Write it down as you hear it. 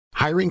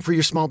Hiring for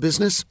your small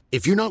business?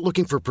 If you're not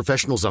looking for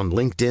professionals on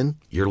LinkedIn,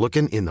 you're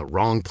looking in the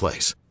wrong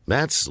place.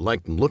 That's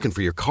like looking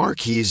for your car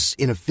keys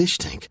in a fish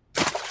tank.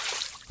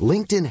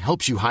 LinkedIn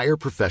helps you hire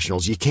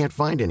professionals you can't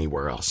find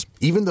anywhere else,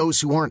 even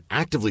those who aren't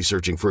actively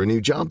searching for a new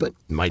job but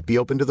might be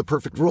open to the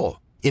perfect role.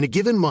 In a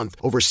given month,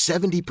 over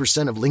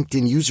 70% of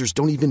LinkedIn users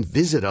don't even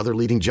visit other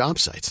leading job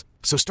sites.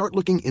 So start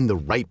looking in the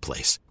right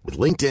place. With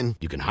LinkedIn,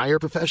 you can hire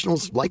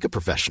professionals like a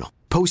professional.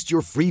 Post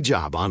your free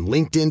job on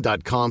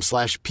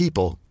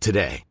linkedin.com/people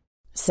today.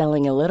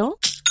 Selling a little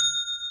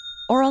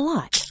or a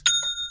lot?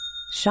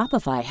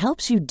 Shopify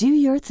helps you do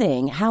your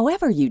thing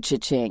however you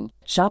cha-ching.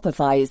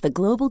 Shopify is the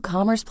global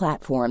commerce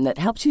platform that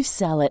helps you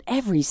sell at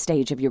every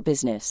stage of your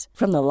business.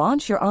 From the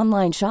launch your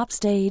online shop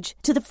stage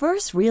to the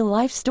first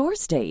real-life store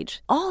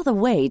stage, all the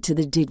way to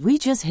the did we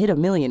just hit a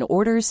million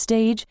orders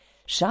stage.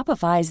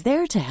 Shopify is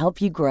there to help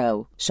you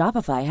grow.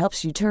 Shopify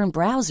helps you turn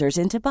browsers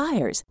into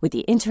buyers with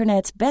the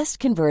internet's best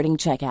converting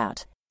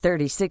checkout.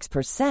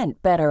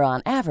 36% better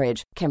on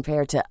average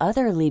compared to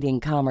other leading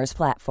commerce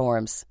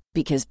platforms.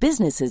 Because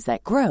businesses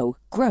that grow,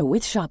 grow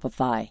with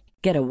Shopify.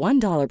 Get a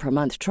 $1 per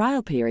month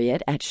trial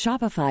period at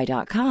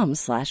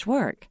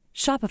shopify.com/work.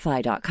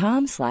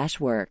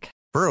 Shopify.com/work.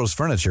 Burrow's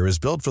furniture is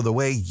built for the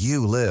way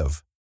you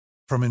live.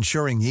 From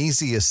ensuring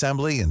easy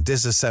assembly and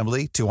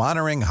disassembly to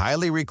honoring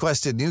highly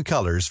requested new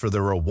colors for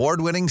their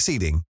award-winning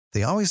seating,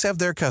 they always have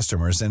their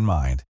customers in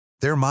mind.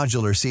 Their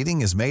modular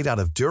seating is made out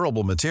of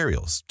durable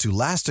materials to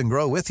last and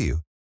grow with you.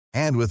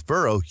 And with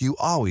Burrow, you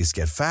always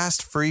get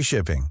fast, free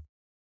shipping.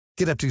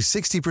 Get up to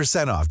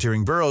 60% off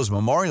during Burrow's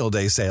Memorial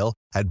Day sale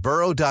at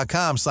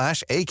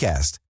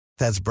burrow.com/ACAST.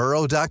 That's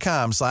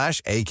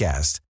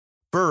burrow.com/ACAST.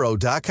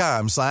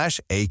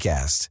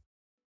 burrow.com/ACAST.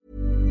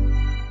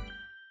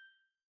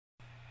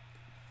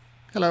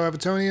 Hello,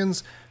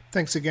 Evertonians.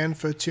 Thanks again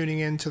for tuning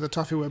in to the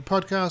Toffee Web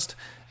podcast.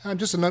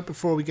 Just a note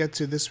before we get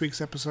to this week's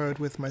episode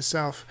with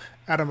myself,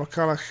 Adam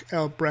McCulloch,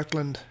 El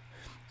Bretland,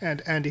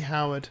 and Andy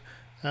Howard.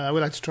 We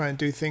like to try and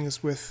do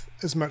things with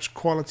as much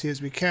quality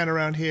as we can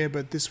around here,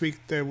 but this week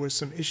there were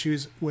some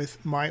issues with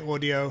my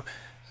audio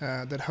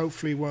that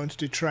hopefully won't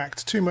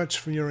detract too much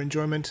from your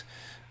enjoyment.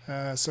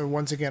 So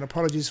once again,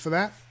 apologies for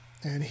that.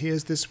 And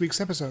here's this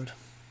week's episode.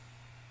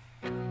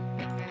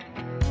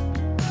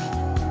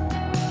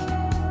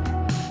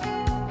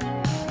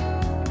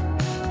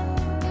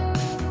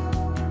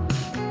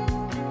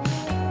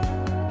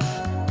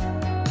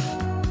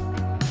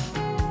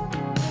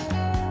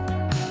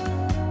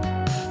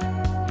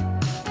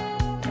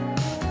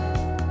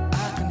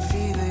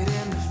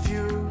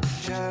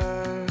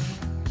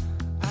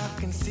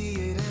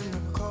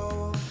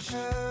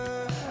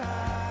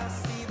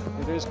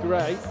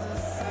 Great.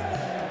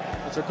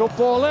 It's a good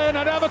ball in,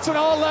 and Everton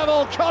all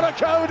level. Connor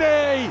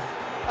Cody,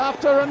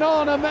 after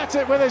Onana met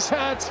it with his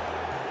head.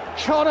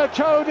 Connor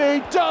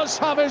Cody does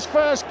have his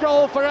first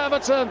goal for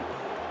Everton.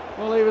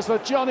 Well, he was the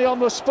Johnny on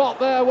the spot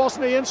there,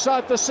 wasn't he,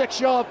 inside the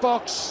 6-yard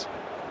box.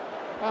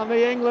 And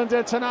the England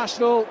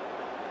international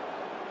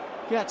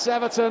gets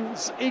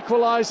Everton's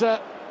equaliser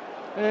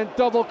in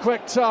double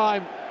quick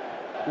time.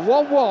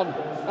 1-1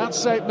 at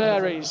St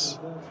Mary's.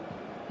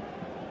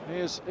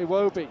 Here's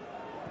Iwobi.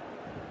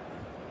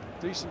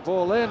 Decent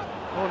ball in.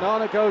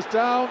 Onana goes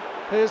down.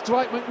 Here's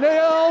Dwight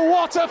McNeil.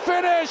 What a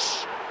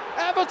finish!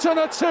 Everton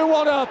are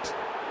 2-1 up.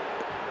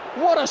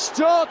 What a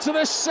start to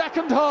this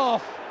second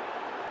half.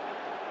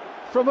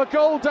 From a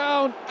goal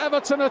down,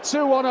 Everton are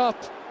 2-1 up.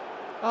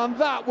 And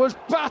that was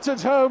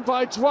battered home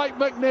by Dwight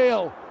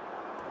McNeil.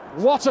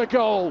 What a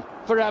goal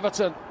for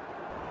Everton.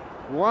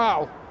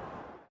 Wow.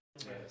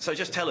 So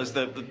just tell us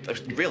the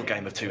real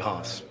game of two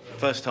halves.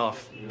 First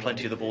half,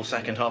 plenty of the ball.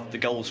 Second half, the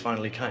goals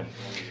finally came.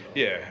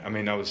 Yeah, I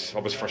mean, I was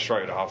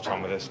frustrated at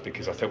half-time with this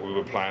because I thought we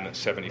were playing at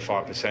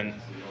 75%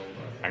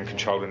 and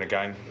controlling the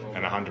game,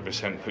 and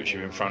 100% puts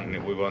you in front,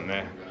 and we weren't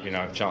there. You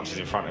know, chances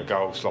in front of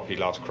goal, sloppy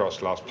last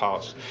cross, last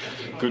pass,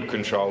 good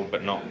control,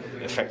 but not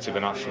effective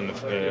enough from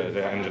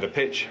the end of the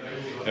pitch.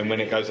 And when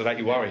it goes to that,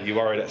 you worry. You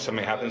worry that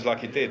something happens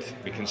like it did.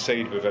 We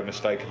concede with a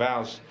mistake of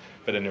ours,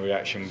 but then the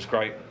reaction was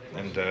great,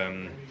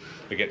 and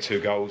we get 2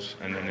 goals,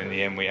 and then in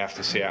the end we have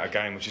to see out a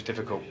game, which is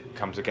difficult.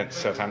 Comes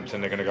against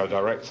Southampton, they're going to go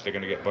direct, they're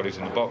going to get bodies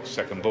in the box,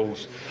 second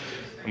balls,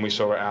 and we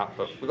saw it out.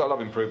 But we've got a lot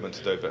of improvement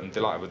to do, but I'm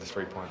delighted with the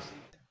 3 points.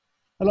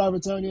 Hello,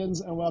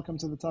 Evertonians, and welcome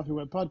to the Toffee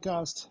Web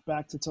podcast.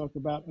 Back to talk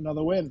about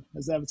another win,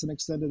 as Everton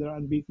extended their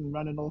unbeaten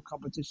run in all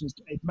competitions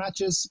to 8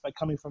 matches by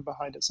coming from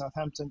behind at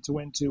Southampton to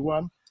win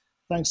 2-1,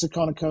 thanks to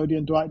Connor Cody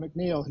and Dwight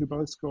McNeil, who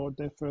both scored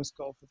their first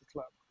goal for the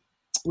club.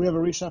 We have a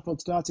reshuffled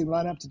starting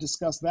lineup to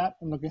discuss that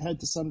and look ahead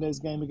to Sunday's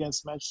game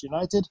against Manchester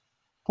United.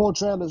 Paul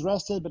Trail is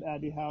rested, but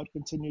Andy Howard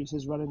continues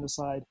his run in the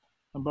side,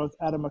 and both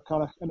Adam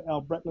McCulloch and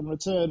El Bretland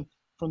return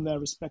from their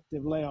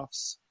respective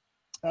layoffs.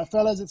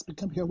 Fellas, it's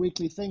becoming a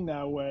weekly thing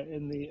now where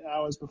in the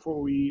hours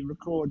before we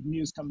record,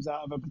 news comes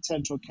out of a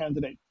potential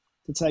candidate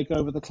to take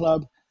over the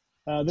club.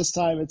 This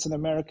time it's an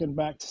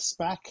American-backed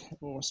SPAC,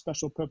 or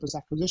Special Purpose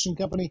Acquisition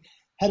Company,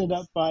 headed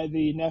up by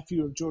the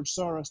nephew of George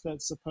Soros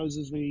that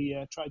supposedly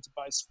tried to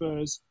buy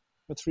Spurs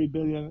for $3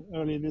 billion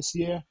earlier this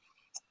year.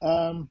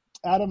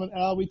 Adam and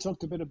Al, we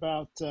talked a bit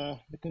about the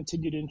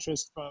continued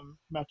interest from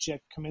Maciek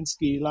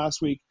Kamiński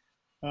last week.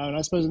 And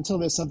I suppose until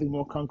there's something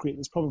more concrete,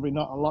 there's probably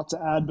not a lot to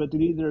add. But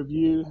did either of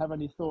you have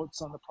any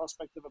thoughts on the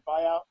prospect of a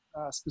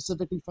buyout,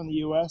 specifically from the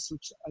US,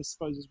 which I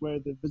suppose is where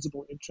the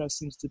visible interest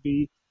seems to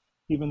be,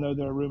 even though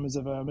there are rumors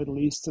of Middle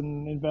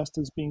Eastern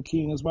investors being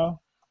keen as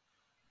well?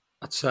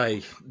 I'd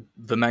say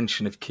the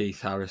mention of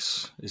Keith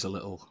Harris is a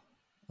little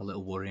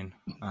worrying.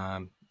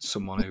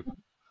 Someone who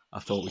I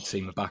thought we'd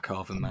seen the back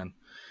of and then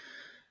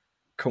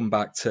come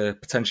back to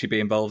potentially be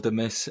involved in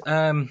this.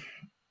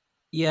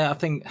 Yeah, I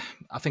think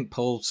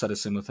Paul said a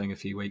similar thing a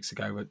few weeks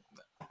ago,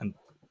 and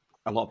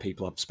a lot of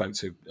people I've spoke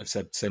to have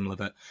said similar,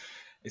 that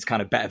it's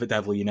kind of better the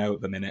devil you know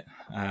at the minute.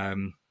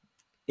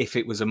 If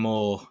it was a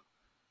more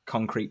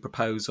concrete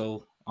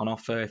proposal on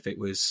offer, if it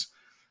was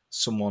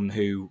someone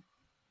who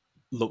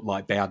looked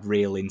like they had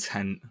real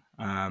intent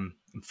and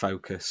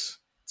focus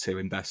to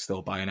invest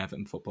or buy an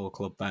Everton Football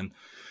Club, then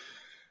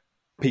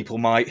people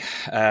might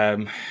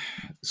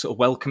sort of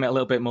welcome it a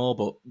little bit more.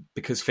 But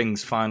because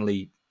things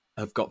finally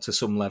have got to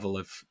some level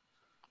of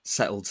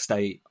settled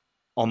state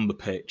on the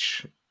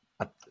pitch,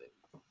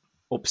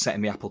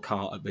 upsetting the apple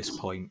cart at this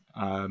point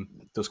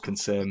does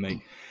concern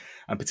me.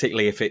 And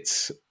particularly if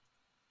it's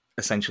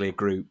essentially a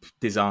group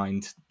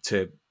designed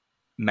to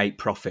make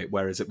profit,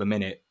 whereas at the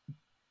minute,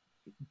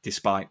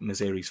 despite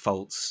Maziri's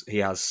faults, he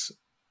has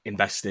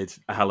invested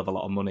a hell of a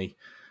lot of money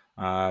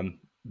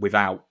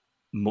without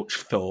much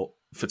thought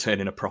for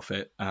turning a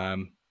profit.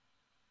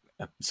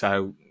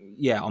 So,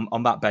 yeah,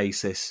 on that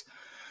basis,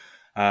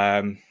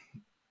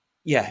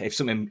 if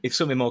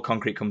something more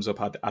concrete comes up,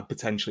 I'd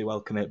potentially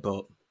welcome it.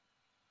 But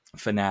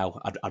for now,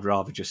 I'd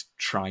rather just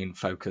try and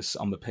focus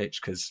on the pitch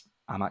because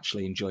I'm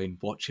actually enjoying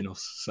watching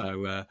us.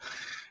 So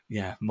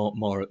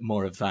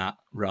more of that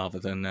rather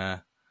than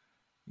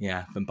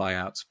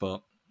buyouts.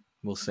 But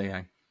we'll see.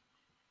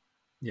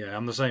 Yeah,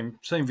 I'm the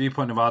same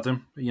viewpoint of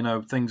Adam. You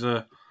know, things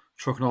are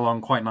trucking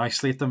along quite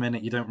nicely at the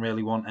minute. You don't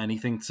really want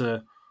anything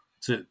to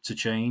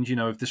change. You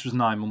know, if this was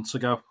 9 months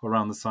ago,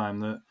 around the time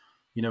that,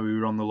 you know, we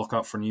were on the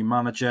lookout for a new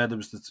manager, there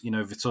was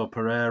Vitor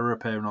Pereira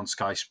appearing on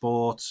Sky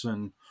Sports,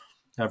 and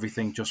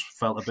everything just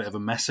felt a bit of a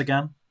mess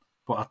again.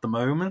 But at the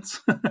moment,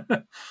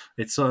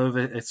 it's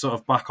sort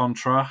of back on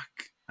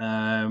track,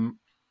 and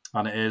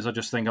it is. I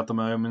just think at the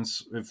moment,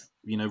 if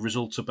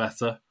results are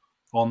better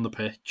on the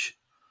pitch,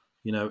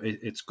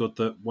 it's good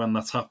that when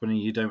that's happening,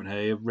 you don't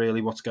hear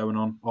really what's going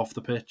on off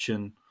the pitch,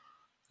 and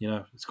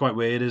it's quite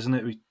weird, isn't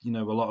it?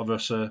 A lot of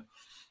us are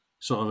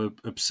sort of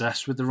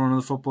obsessed with the run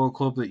of the football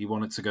club, that you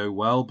want it to go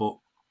well, but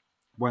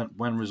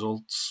when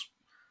results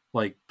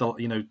like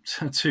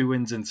 2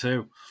 wins in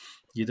 2,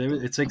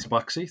 it takes a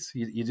backseat.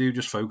 You do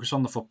just focus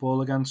on the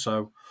football again.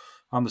 So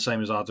I'm the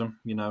same as Adam.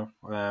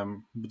 We're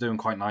doing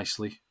quite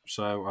nicely.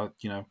 So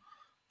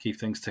keep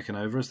things ticking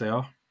over as they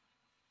are.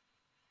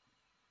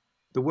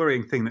 The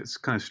worrying thing that's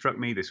kind of struck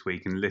me this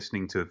week, and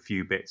listening to a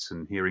few bits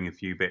and hearing a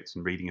few bits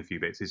and reading a few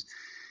bits,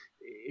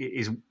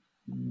 is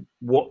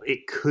what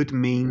it could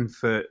mean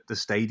for the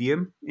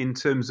stadium in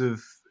terms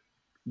of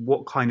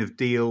what kind of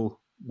deal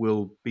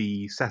will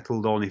be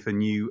settled on if a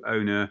new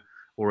owner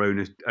or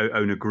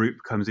owner group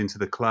comes into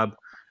the club,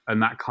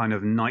 and that kind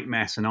of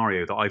nightmare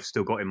scenario that I've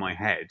still got in my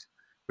head,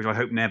 which I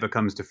hope never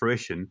comes to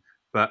fruition,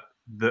 but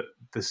that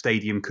the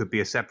stadium could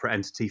be a separate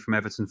entity from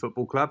Everton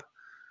Football Club.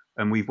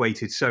 And we've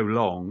waited so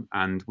long,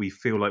 and we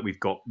feel like we've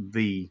got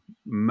the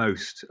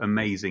most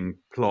amazing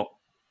plot,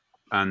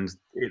 and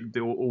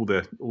all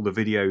the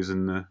videos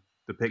and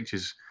the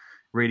pictures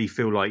really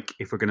feel like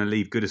if we're going to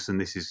leave Goodison,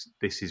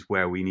 this is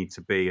where we need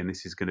to be, and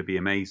this is going to be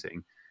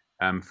amazing.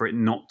 For it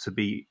not to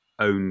be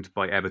owned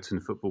by Everton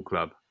Football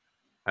Club,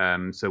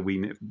 so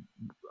we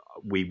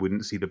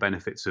wouldn't see the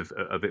benefits of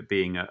it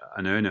being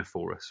an earner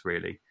for us.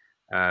 Really,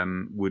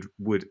 that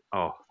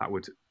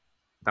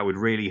would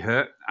really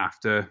hurt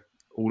after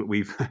all that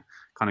we've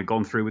kind of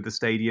gone through with the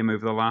stadium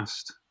over the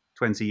last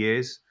 20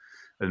 years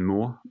and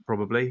more,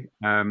 probably.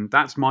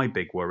 That's my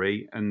big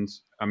worry. And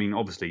I mean,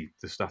 obviously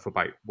the stuff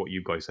about what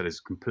you guys said is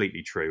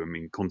completely true. I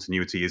mean,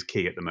 continuity is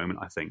key at the moment,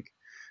 I think.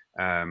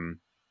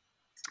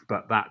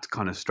 But that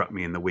kind of struck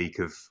me in the week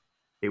of,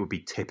 it would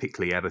be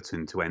typically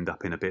Everton to end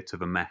up in a bit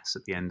of a mess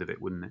at the end of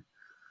it, wouldn't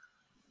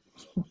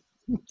it?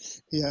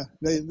 Yeah,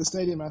 the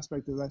stadium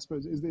aspect, I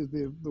suppose, is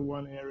the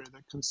one area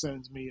that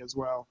concerns me as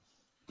well,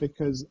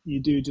 because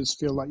you do just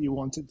feel like you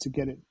want it to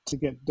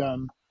get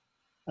done,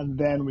 and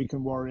then we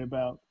can worry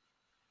about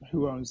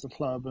who owns the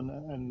club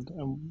and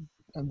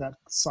that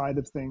side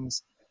of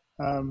things.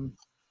 I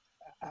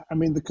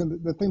mean,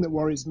 the thing that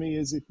worries me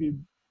is if you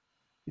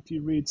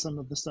read some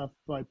of the stuff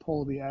by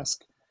Paul the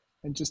Esk,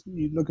 and just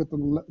you look at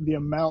the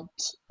amount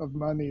of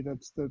money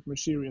that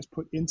Moshiri has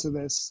put into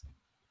this,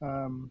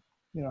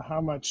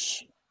 how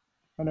much.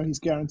 I know he's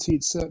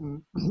guaranteed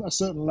a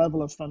certain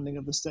level of funding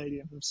of the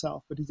stadium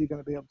himself, but is he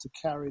going to be able to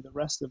carry the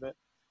rest of it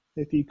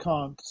if he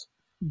can't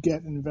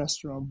get an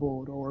investor on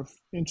board, or if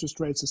interest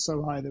rates are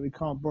so high that we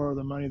can't borrow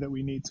the money that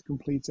we need to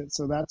complete it?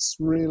 So that's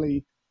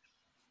really,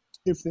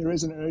 if there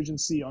is an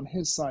urgency on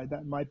his side,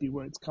 that might be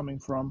where it's coming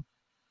from.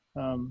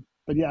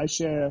 But yeah, I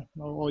share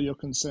all your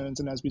concerns.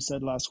 And as we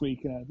said last week,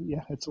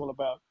 it's all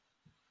about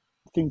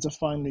things are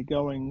finally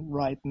going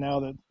right now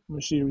that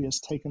Moshiri has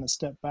taken a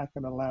step back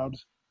and allowed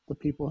the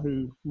people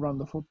who run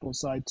the football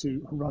side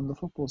to run the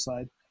football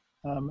side.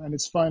 And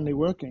it's finally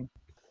working.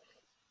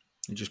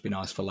 It'd just be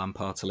nice for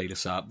Lampard to lead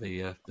us out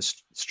the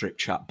Strip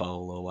Chat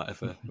Bowl or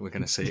whatever we're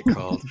going to see it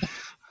called.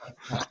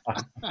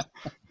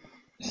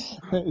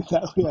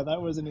 That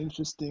was an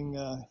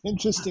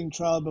interesting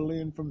trial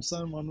balloon from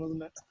someone,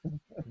 wasn't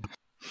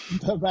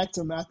it? Back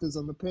to matters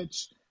on the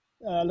pitch.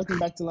 Looking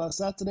back to last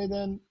Saturday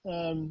then,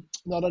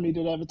 not only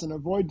did Everton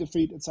avoid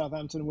defeat at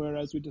Southampton, where,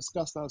 as we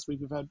discussed last week,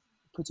 we've had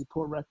a pretty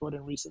poor record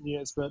in recent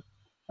years, but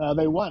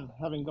they won,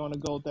 having gone a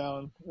goal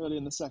down early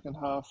in the second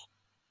half.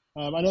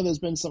 I know there's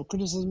been some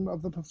criticism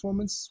of the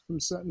performance from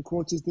certain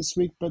quarters this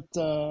week, but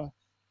I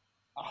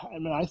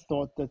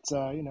thought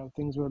that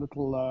things were a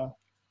little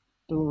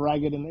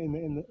ragged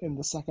in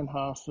the second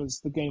half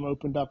as the game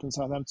opened up and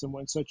Southampton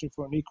went searching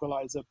for an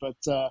equaliser. But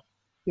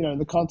in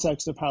the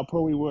context of how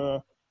poor we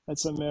were at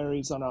St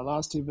Mary's on our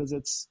last two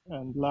visits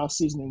and last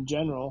season in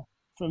general,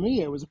 for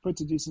me it was a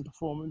pretty decent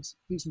performance.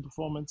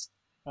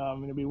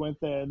 We went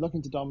there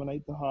looking to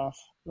dominate the half,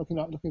 looking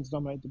to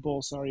dominate the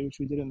ball, which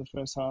we did in the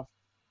first half.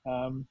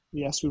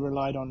 Yes, we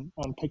relied on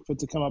Pickford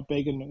to come up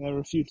big, and there were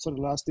a few sort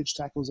of last-ditch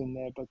tackles in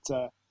there.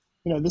 But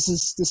this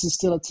is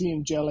still a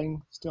team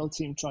gelling, still a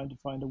team trying to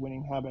find a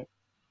winning habit,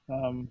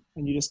 and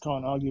you just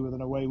can't argue with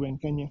an away win,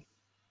 can you?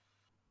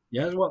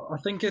 Yeah, well, I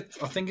think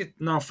it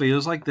now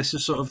feels like this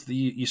is sort of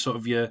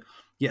your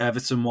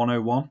Everton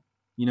 101.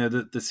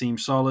 The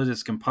team's solid,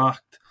 it's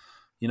compact.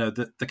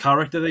 The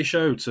character they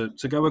show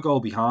to go a goal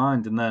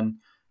behind and then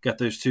get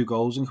those two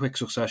goals in quick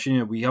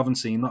succession. We haven't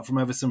seen that from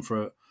Everton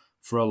for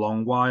a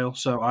long while.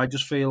 So I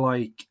just feel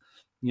like,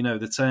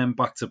 the term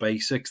back to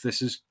basics,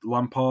 this is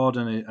Lampard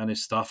and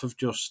his staff have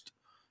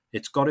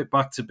it's got it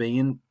back to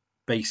being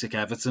basic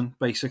Everton.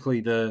 Basically,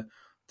 the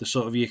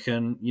sort of you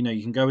can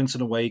go into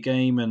an away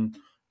game and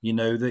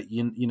that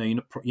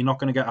you're not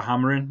going to get a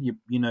hammering.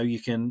 You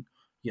can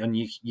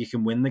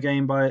win the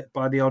game by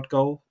the odd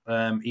goal,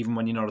 even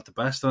when you're not at the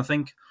best. And I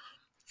think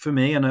for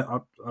me, and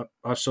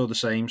I saw the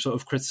same sort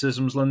of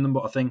criticisms, Lyndon,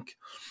 but I think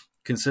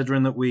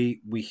considering that we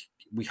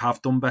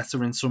have done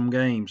better in some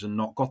games and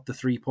not got the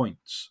 3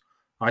 points,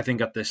 I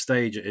think at this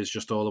stage it is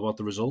just all about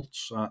the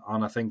results,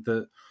 and I think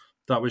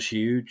that was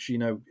huge.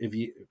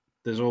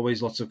 There's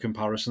always lots of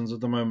comparisons at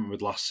the moment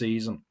with last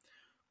season,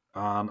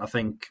 and I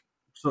think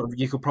sort of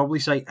you could probably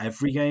say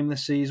every game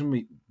this season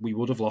we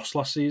would have lost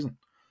last season,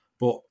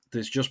 but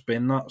there's just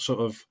been that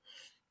sort of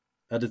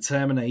a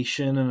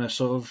determination and a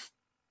sort of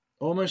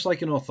almost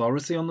like an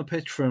authority on the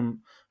pitch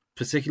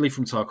particularly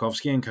from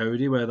Tarkowski and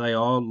Cody, where they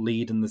are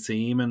leading the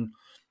team, and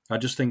I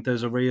just think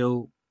there's a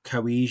real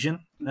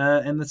cohesion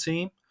in the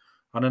team.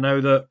 And I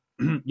know that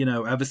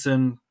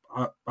Everton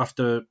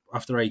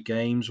after 8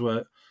 games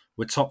we're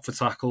top for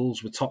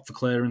tackles, we're top for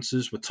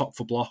clearances, we're top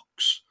for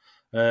blocks,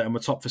 and we're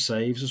top for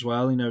saves as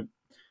well.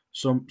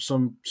 Some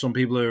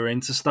people who are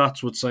into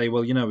stats would say,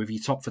 well, if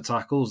you're top for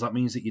tackles, that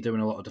means that you're doing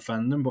a lot of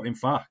defending. But in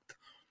fact,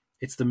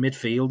 it's the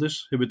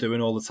midfielders who are doing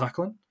all the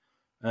tackling.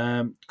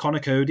 Connor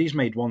Cody's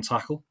made 1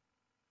 tackle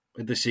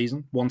this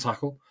season, 1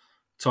 tackle.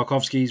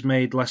 Tarkowski's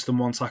made less than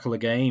 1 tackle a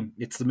game.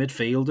 It's the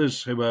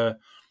midfielders who are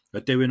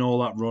doing all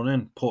that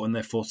running, putting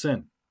their foot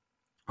in.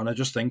 And I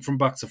just think from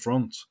back to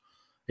front,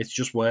 it's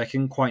just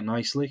working quite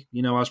nicely.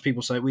 As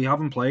people say, we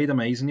haven't played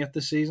amazing yet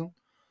this season,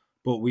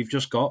 but we've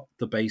just got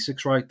the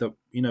basics right. That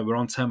we're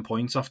on 10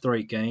 points after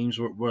 8 games.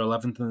 We're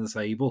 11th in the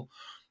table,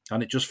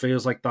 and it just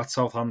feels like that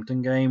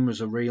Southampton game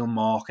was a real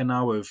marker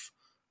now of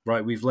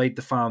right. We've laid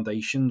the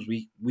foundations.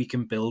 We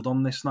can build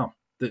on this now.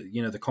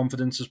 The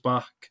confidence is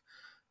back.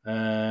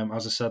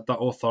 As I said, that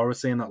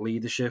authority and that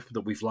leadership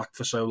that we've lacked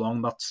for so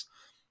long,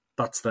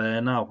 that's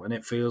there now, and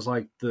it feels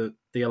like the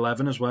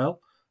 11 as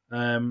well.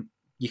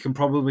 You can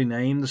probably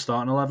name the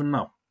starting 11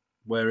 now,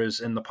 whereas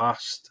in the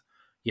past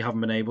you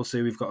haven't been able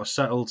to. We've got a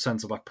settled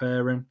centre-back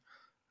pairing.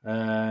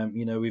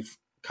 We've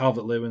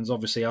Calvert-Lewin's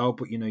obviously out,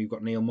 but you've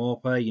got Neil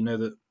Maupay.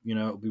 That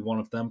it'll be one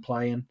of them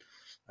playing.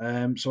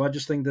 So I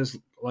just think there's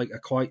like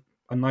quite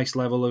a nice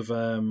level of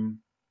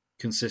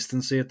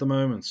consistency at the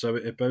moment. So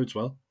it bodes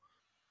well.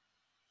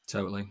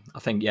 Totally. I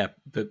think,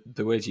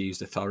 the words you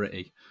used,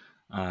 authority.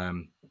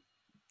 There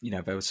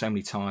were so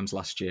many times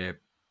last year,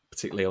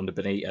 particularly under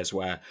Benitez,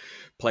 where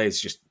players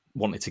just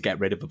wanted to get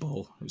rid of the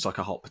ball. It was like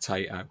a hot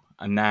potato.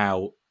 And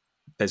now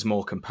there's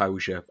more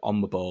composure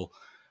on the ball.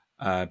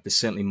 There's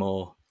certainly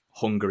more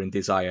hunger and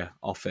desire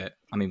off it.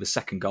 I mean, the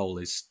second goal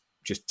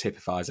just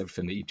typifies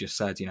everything that you just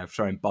said,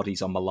 throwing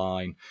bodies on the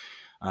line.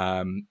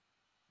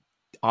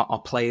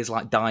 Are players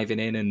like diving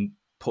in and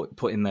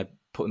putting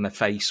their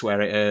face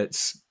where it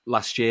hurts?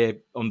 Last year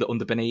under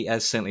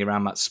Benitez, certainly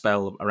around that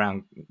spell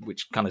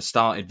which kind of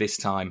started this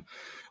time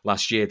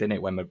last year, didn't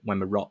it? When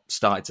the rot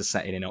started to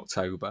set in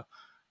October,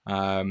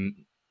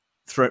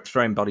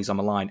 throwing bodies on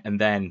the line and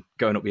then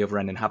going up the other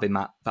end and having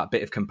that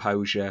bit of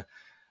composure.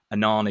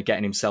 Anana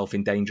getting himself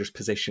in dangerous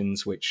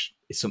positions, which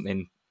is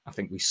something I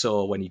think we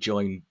saw when he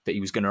joined that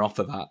he was going to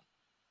offer that,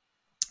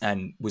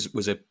 and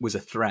was a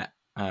threat.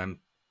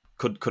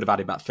 Could have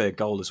added that third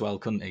goal as well,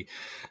 couldn't he?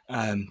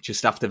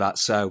 Just after that,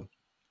 so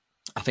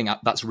I think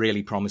that's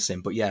really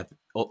promising. But yeah,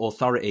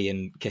 authority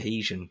and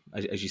cohesion,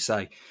 as you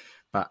say,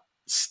 that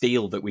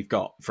steel that we've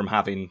got from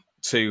having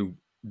two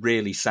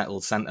really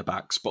settled centre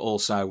backs, but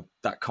also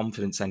that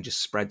confidence then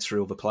just spread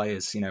through other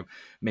players. You know,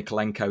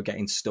 Mikolenko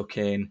getting stuck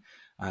in,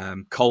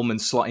 Coleman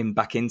slotting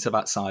back into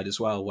that side as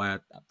well.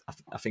 Where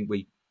I think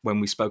when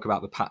we spoke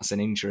about the Patterson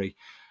injury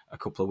a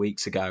couple of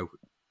weeks ago,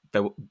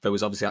 there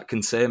was obviously that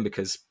concern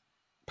because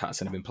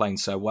Patterson had been playing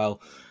so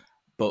well,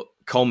 but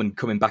Coleman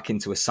coming back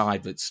into a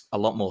side that's a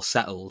lot more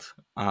settled,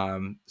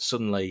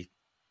 suddenly,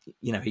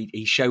 you know,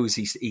 he shows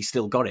he's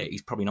still got it.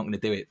 He's probably not going to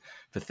do it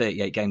for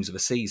 38 games of a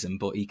season,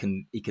 but he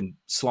can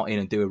slot in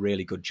and do a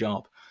really good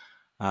job.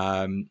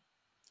 And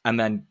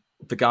then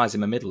the guys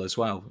in the middle as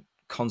well,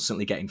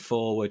 constantly getting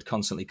forward,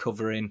 constantly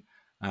covering.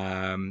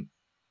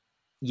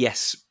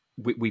 Yes,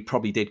 we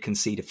probably did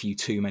concede a few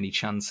too many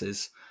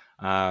chances.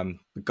 The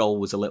goal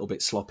was a little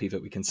bit sloppy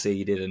that we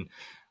conceded, and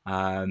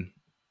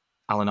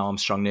Alan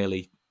Armstrong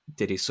nearly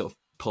did his sort of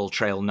Paul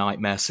Trail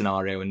nightmare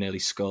scenario and nearly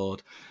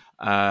scored.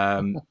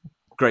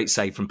 Great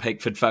save from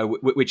Pickford, though,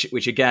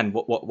 which again,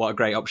 what a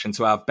great option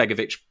to have.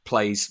 Begovic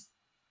plays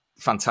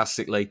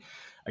fantastically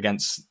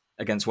against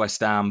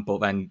West Ham, but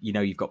then, you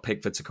know, you've got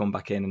Pickford to come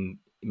back in and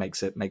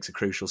makes a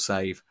crucial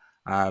save.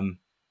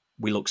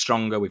 We look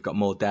stronger. We've got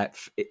more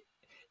depth.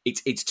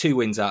 It's 2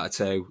 wins out of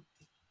 2,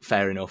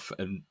 fair enough,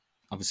 and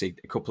obviously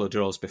a couple of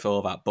draws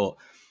before that, but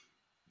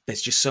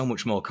there's just so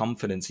much more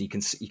confidence. You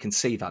can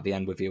see that at the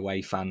end with the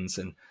away fans,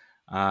 and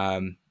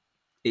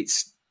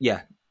it's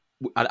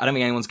I don't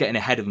think anyone's getting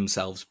ahead of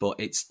themselves, but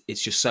it's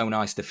just so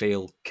nice to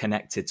feel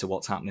connected to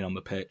what's happening on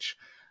the pitch,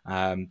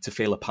 to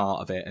feel a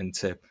part of it, and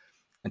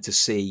to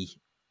see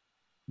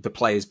the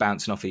players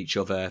bouncing off each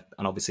other,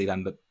 and obviously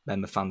then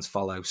the fans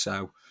follow.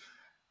 So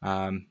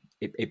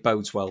it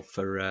bodes well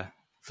for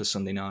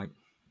Sunday night.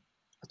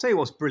 I'll tell you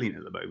what's brilliant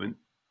at the moment.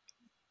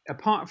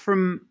 Apart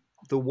from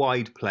the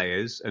wide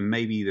players and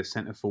maybe the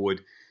centre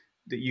forward,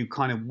 that you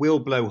kind of will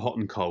blow hot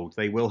and cold.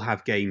 They will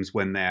have games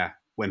when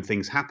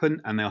things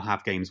happen, and they'll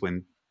have games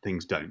when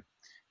things don't.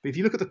 But if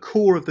you look at the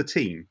core of the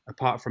team,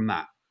 apart from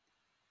that,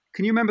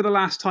 can you remember the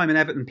last time an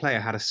Everton player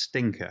had a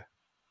stinker?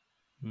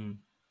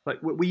 Like,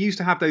 we used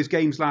to have those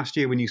games last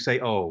year when you say,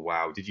 "Oh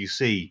wow, did you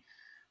see?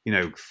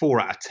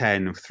 4 out of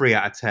 10, 3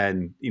 out of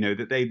 10.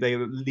 That they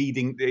were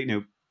leading.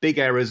 Big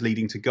errors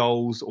leading to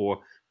goals, or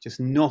just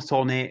not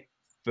on it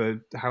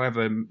for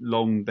however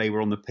long they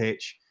were on the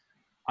pitch."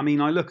 I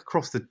mean, I look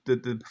across the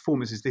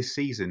performances this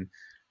season.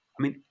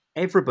 I mean,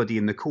 everybody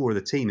in the core of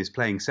the team is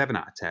playing 7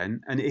 out of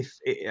 10, and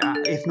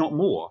if not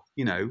more,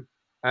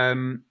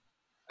 and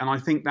I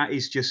think that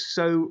is just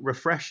so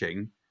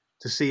refreshing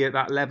to see at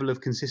that level of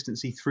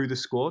consistency through the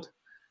squad.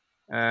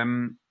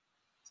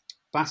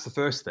 That's the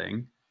first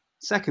thing.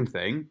 Second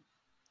thing,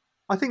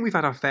 I think we've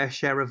had our fair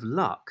share of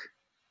luck.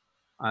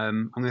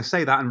 I'm going to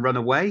say that and run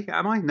away.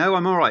 Am I? No,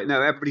 I'm all right.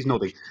 No, everybody's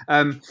nodding.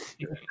 I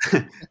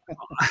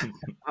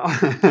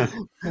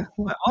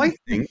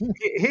think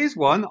here's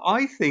one.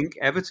 I think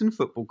Everton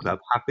Football Club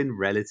have been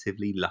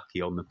relatively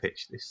lucky on the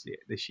pitch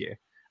this year,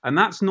 and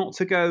that's not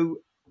to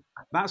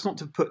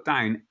put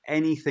down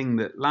anything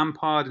that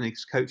Lampard and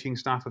his coaching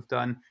staff have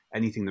done,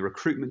 anything the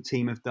recruitment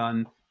team have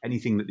done,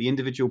 anything that the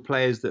individual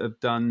players that have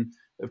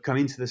come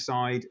into the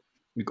side.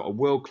 We've got a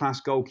world-class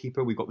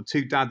goalkeeper. We've got the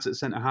 2 dads at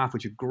centre-half,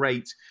 which are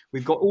great.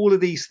 We've got all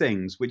of these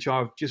things, which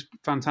are just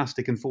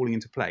fantastic and falling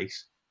into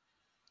place.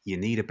 You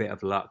need a bit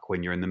of luck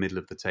when you're in the middle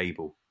of the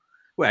table.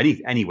 Well,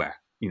 anywhere.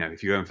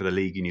 If you're going for the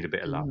league, you need a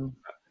bit of luck.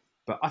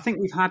 But I think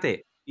we've had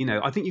it.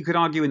 I think you could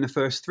argue in the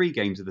first 3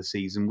 games of the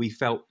season, we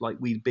felt like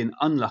we'd been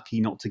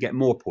unlucky not to get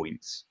more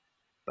points.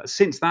 But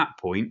since that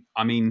point,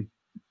 I mean,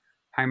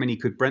 how many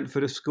could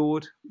Brentford have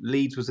scored?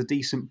 Leeds was a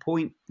decent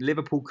point.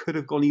 Liverpool could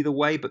have gone either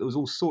way, but there was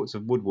all sorts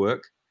of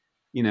woodwork,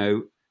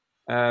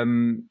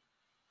 And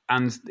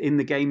in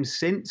the games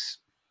since,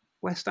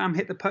 West Ham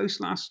hit the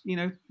post a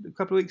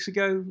couple of weeks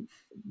ago.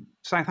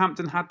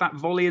 Southampton had that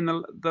volley in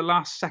the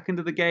last second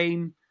of the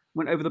game,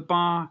 went over the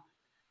bar.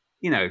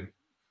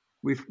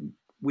 We've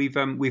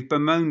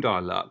bemoaned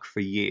our luck for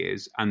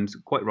years, and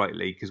quite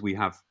rightly, because we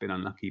have been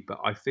unlucky. But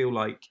I feel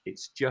like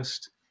it's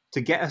just to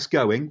get us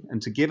going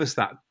and to give us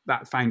that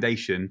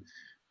foundation.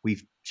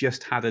 We've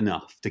just had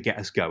enough to get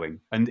us going.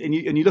 And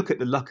you look at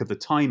the luck of the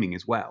timing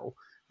as well.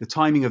 The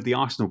timing of the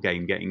Arsenal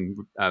game getting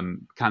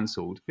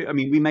cancelled. I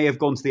mean, we may have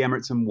gone to the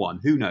Emirates and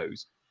won. Who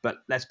knows? But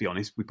let's be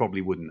honest, we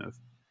probably wouldn't have.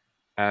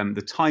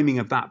 The timing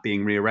of that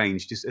being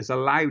rearranged just has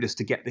allowed us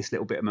to get this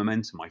little bit of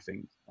momentum, I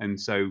think. And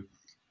so,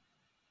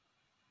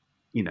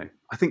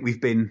 I think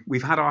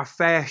we've had our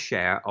fair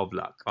share of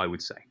luck, I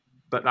would say.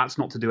 But that's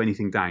not to do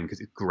anything down,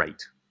 because it's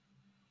great.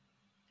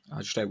 I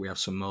just hope we have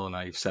some more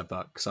now you've said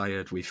that, because I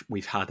heard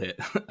we've had it,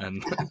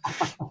 and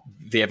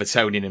the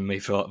Evertonian in me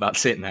thought,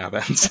 that's it now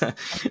then.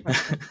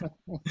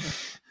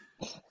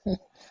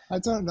 I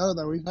don't know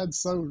though. We've had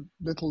so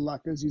little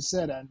luck, as you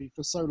said, Andy,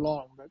 for so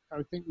long that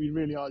I think we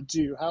really are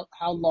due.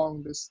 How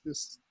long this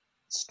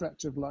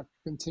stretch of luck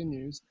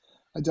continues,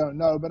 I don't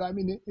know. But I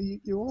mean,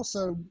 you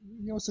also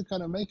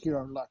kind of make your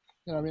own luck.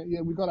 You know, I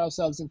mean, we got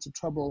ourselves into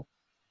trouble.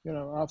 You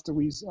know, after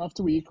we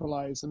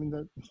equalised. I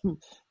mean,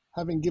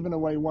 having given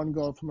away one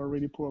goal from a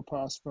really poor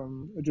pass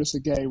from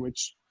Idrissa Gueye,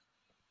 which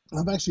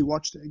I've actually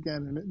watched it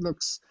again, and it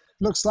looks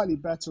slightly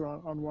better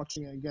on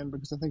watching it again,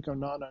 because I think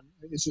Onana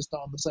is just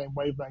not on the same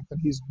wavelength, and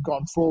he's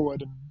gone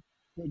forward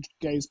and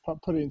Gay's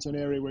put it into an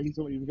area where he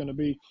thought he was going to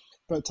be.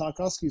 But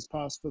Tarkowski's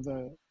pass for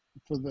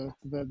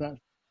that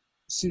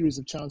series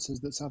of chances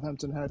that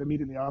Southampton had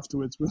immediately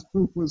afterwards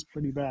was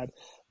pretty bad.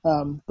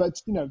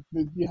 But you know,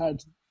 you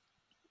had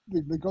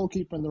the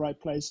goalkeeper in the right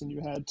place, and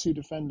you had two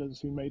defenders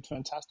who made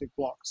fantastic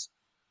blocks.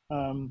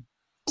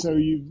 So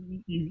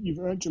you've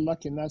earned your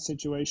luck in that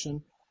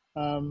situation.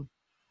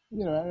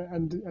 You know,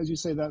 and as you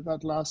say,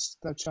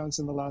 that chance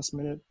in the last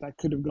minute that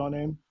could have gone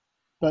in,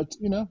 but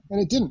you know,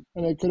 and it didn't,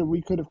 and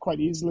we could have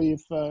quite easily,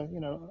 if you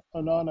know,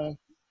 Onana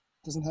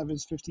doesn't have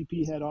his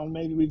 50p head on,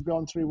 maybe we've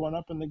gone 3-1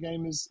 up and the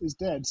game is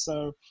dead.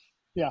 So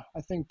yeah,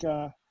 I think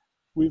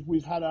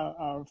we've had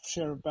our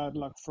share of bad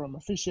luck from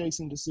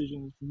officiating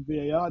decisions, from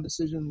VAR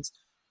decisions,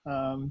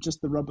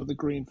 just the rub of the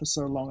green for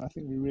so long. I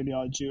think we really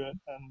are due it,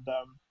 and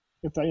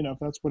if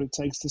that's what it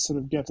takes to sort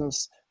of get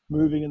us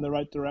moving in the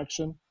right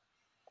direction.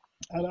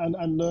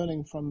 And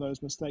learning from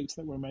those mistakes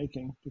that we're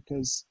making,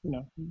 because you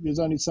know, there's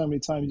only so many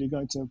times you're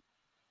going to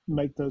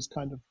make those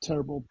kind of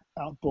terrible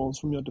outballs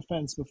from your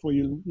defense before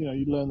you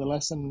learn the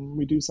lesson and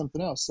we do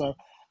something else. So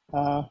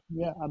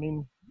yeah, I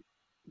mean,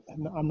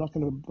 I'm not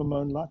going to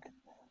bemoan luck,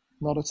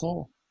 not at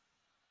all.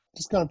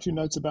 Just kind of two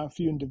notes about a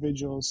few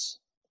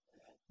individuals.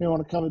 You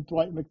want to cover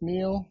Dwight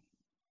McNeil?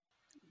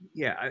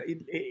 Yeah,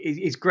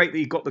 it's great that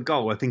he got the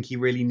goal. I think he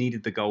really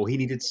needed the goal. He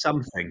needed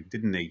something,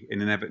 didn't he,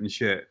 in an Everton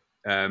shirt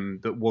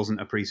that wasn't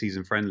a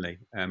pre-season friendly.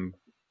 And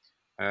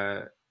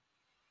I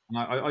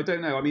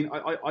don't know. I mean,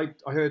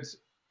 I heard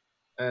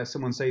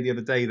someone say the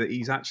other day that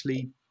he's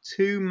actually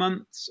 2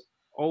 months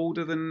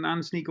older than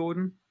Anthony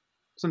Gordon,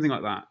 something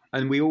like that.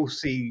 And we all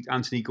see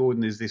Anthony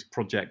Gordon as this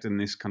project and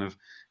this kind of,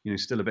 you know,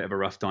 still a bit of a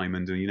rough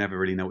diamond, and you never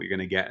really know what you're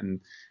going to get.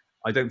 And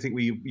I don't think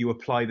you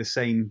apply the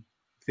same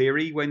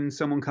theory when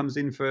someone comes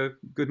in for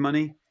good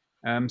money.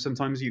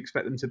 Sometimes you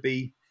expect them to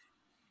be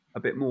a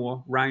bit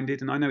more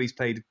rounded, and I know he's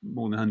played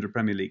more than 100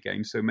 Premier League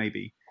games, so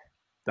maybe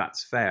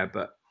that's fair.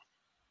 But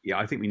yeah,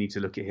 I think we need to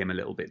look at him a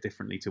little bit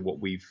differently to what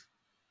we've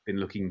been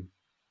looking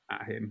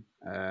at him.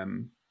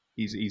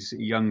 He's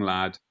a young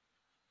lad.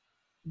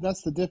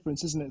 That's the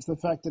difference, isn't it? It's the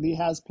fact that he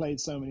has played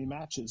so many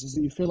matches, is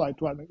that you feel like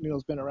Dwight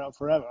McNeil's been around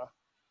forever.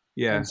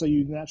 Yeah. And so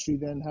you naturally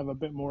then have a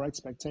bit more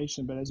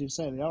expectation. But as you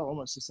say, they are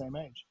almost the same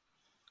age.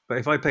 But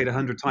if I played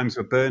 100 times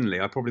for Burnley,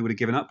 I probably would have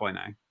given up by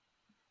now.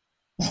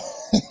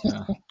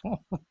 Yeah.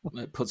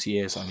 It puts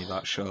years on you,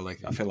 that, surely.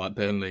 I feel like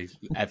Burnley,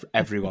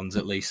 everyone's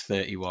at least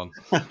 31.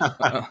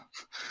 I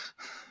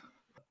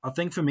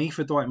think for me,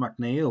 for Dwight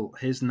McNeil,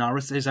 his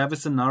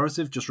Everton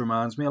narrative just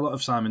reminds me a lot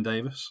of Simon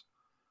Davis,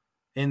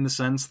 in the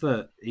sense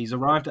that he's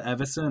arrived at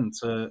Everton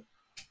to,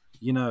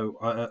 you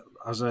know,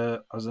 as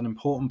an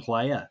important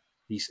player.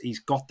 He's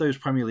got those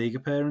Premier League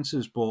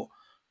appearances, but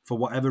for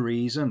whatever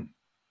reason,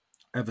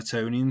 some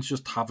Evertonians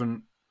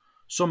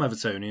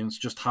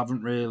just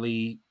haven't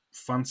really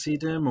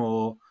fancied him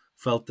or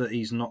felt that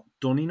he's not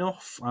done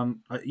enough. And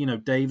you know,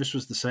 Davis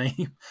was the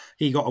same.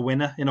 He got a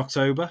winner in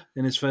October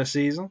in his first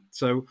season.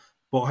 So,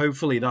 but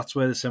hopefully that's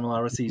where the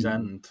similarities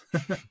end,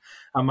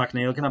 and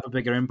McNeil can have a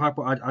bigger impact.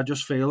 But I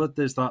just feel that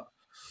there's that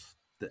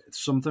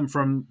something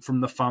from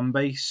the fan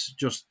base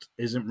just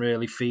isn't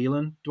really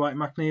feeling Dwight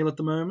McNeil at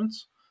the moment.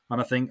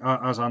 And I think,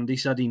 as Andy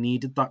said, he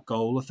needed that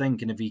goal, I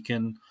think. And if he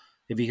can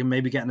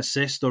maybe get an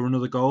assist or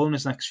another goal in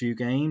his next few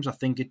games, I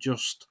think it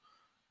just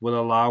will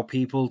allow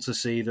people to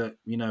see that,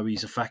 you know,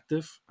 he's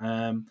effective.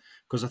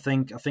 Because I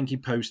think he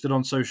posted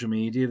on social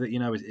media that, you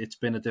know, it's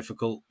been a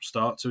difficult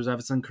start to his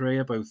Everton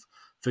career, both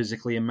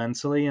physically and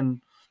mentally.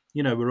 And,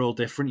 you know, we're all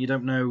different. You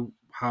don't know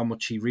how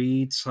much he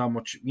reads, how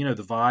much, you know,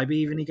 the vibe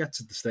even he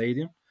gets at the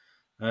stadium.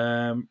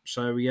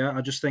 So, yeah, I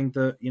just think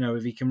that, you know,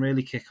 if he can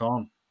really kick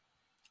on,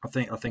 I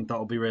think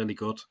that'll be really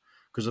good.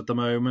 Because at the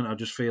moment, I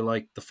just feel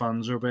like the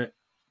fans are a bit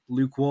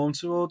lukewarm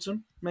towards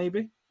him,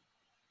 maybe.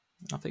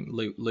 I think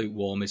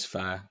lukewarm is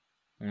fair.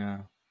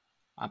 Yeah,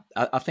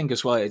 I think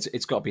as well,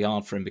 it's got to be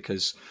hard for him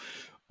because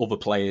other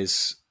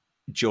players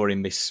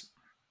during this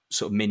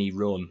sort of mini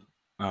run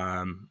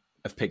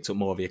have picked up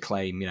more of the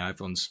acclaim. You know,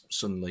 everyone's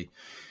suddenly,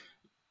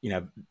 you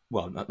know,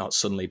 well, not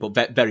suddenly,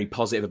 but very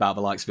positive about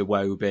the likes of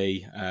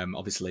Iwobi.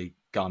 Obviously,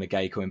 Garner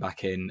Gay coming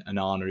back in,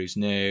 Onana, who's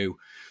new.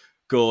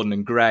 Gordon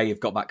and Gray have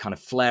got that kind of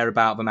flair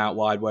about them out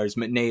wide, whereas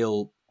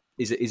McNeil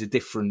is a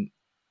different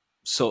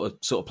sort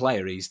of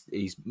player.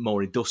 He's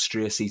more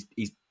industrious. He's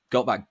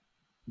got that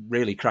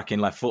really cracking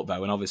left foot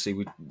though, and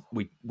obviously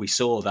we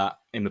saw that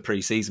in the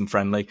pre-season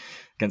friendly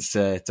against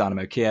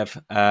Dynamo Kiev,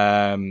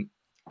 and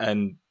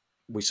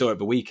we saw it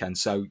the weekend.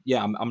 So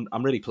yeah,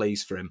 I'm really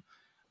pleased for him.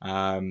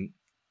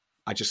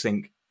 I I just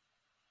think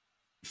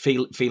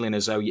feeling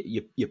as though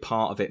you're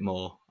part of it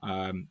more,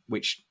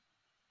 which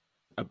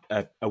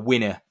a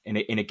winner in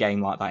a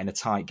game like that, in a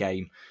tight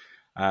game,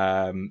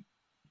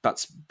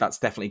 that's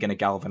definitely going to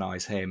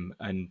galvanise him,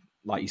 and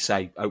like you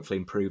say, hopefully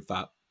improve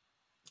that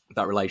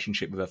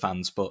relationship with the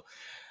fans. But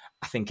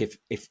I think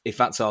if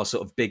that's our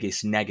sort of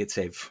biggest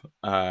negative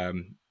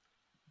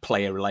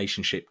player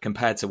relationship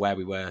compared to where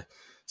we were,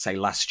 say,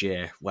 last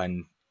year,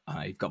 when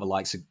you've got the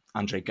likes of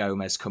Andre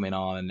Gomez coming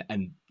on,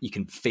 and you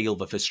can feel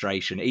the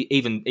frustration.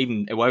 Even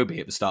Iwobi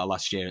at the start of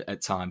last year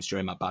at times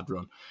during that bad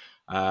run.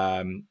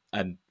 And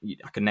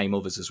I can name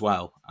others as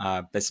well.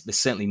 There's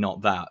certainly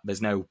not that.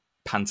 There's no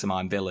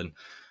pantomime villain.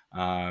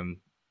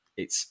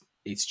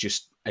 It's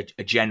just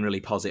a generally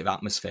positive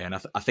atmosphere, and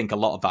I think a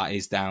lot of that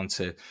is down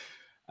to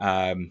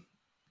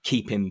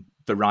keeping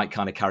the right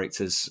kind of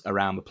characters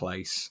around the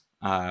place,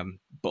 but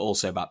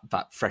also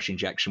that fresh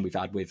injection we've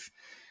had with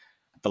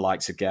the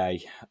likes of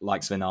Gay,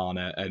 likes of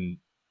Onana, and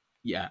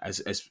yeah,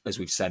 as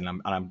we've said,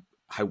 and I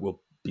hope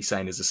we'll be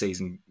saying as the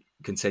season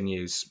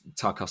continues,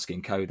 Tarkowski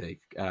and Cody,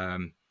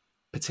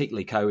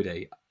 particularly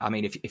Cody. I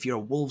mean, if you're a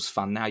Wolves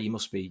fan now, you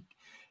must be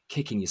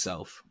kicking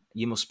yourself.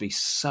 You must be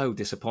so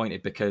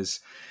disappointed, because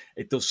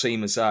it does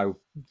seem as though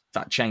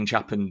that change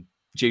happened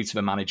due to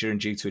the manager and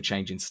due to a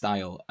change in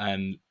style.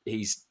 And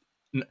he's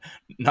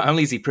not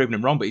only is he proven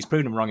him wrong, but he's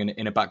proven him wrong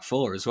in a back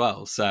four as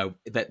well. So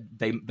that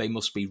they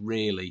must be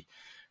really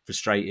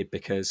frustrated,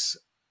 because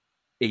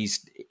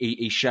he's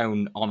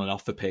shown on and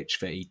off the pitch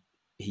that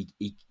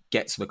he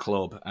gets the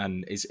club,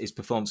 and his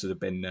performances have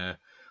been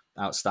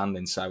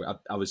outstanding. So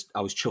I was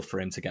chuffed for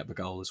him to get the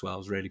goal as well. I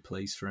was really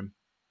pleased for him.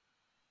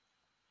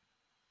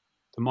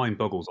 The mind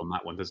boggles on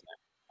that one, doesn't it?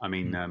 I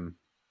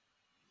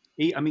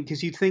mean,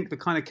 because you'd think the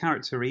kind of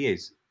character he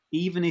is,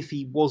 even if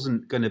he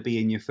wasn't going to be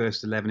in your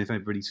first 11, if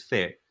everybody's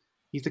fit,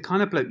 he's the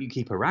kind of bloke you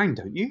keep around,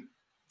 don't you?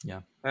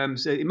 Yeah.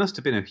 So it must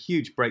have been a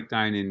huge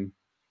breakdown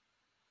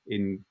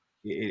in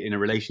a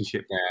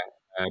relationship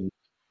there.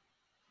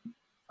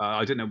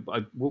 I don't know.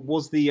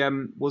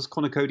 Was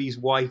Conor Cody's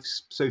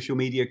wife's social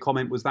media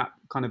comment, was that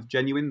kind of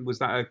genuine? Was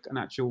that an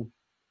actual?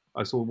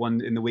 I saw one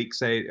in the week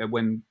say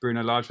when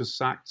Bruno Lage was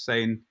sacked,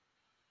 saying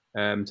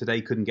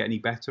today couldn't get any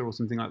better or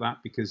something like that,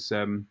 because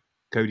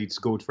Cody'd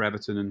scored for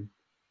Everton and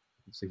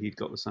so he'd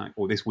got the sack,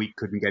 or this week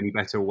couldn't get any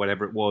better, or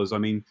whatever it was. I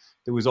mean,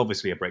 there was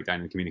obviously a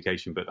breakdown in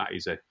communication, but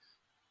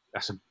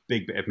that's a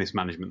big bit of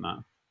mismanagement.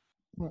 That.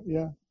 Well,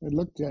 yeah, it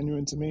looked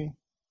genuine to me.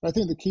 I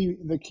think the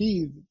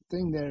key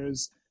thing there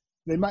is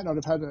they might not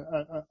have had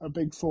a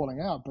big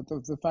falling out, but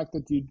the fact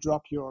that you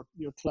drop your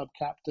club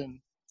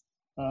captain,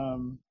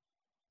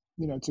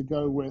 to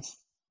go with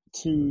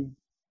two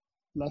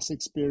less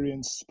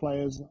experienced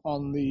players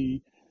on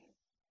the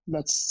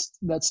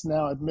let's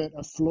now admit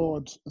a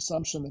flawed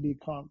assumption that he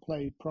can't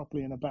play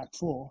properly in a back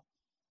four.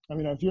 I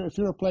mean, if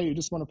you're a player, you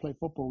just want to play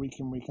football week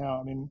in, week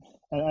out. I mean,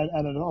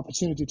 and an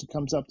opportunity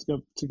comes up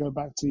to go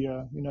back to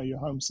your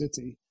home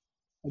city.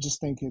 I just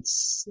think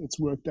it's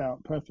worked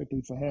out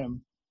perfectly for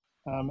him,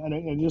 and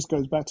it just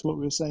goes back to what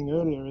we were saying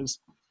earlier: is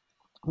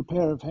the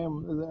pair of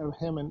him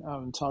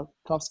and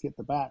Tarkowski at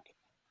the back.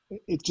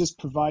 It just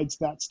provides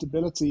that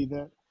stability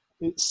that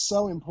it's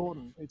so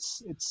important.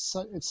 It's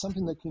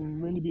something that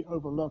can really be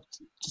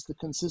overlooked. Just the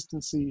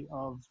consistency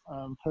of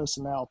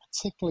personnel,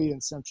 particularly in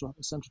central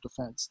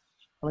defence.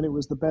 I mean, it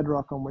was the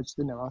bedrock on which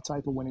our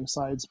title-winning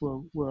sides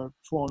were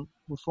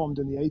formed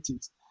in the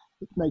 80s.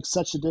 It makes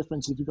such a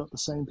difference if you've got the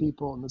same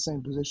people in the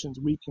same positions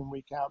week in,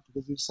 week out,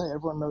 because you say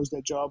everyone knows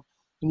their job,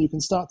 and you can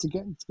start to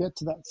get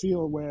to that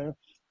feel where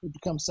it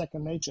becomes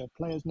second nature.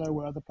 Players know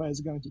where other players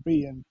are going to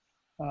be, and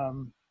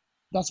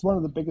that's one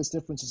of the biggest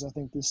differences, I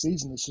think, this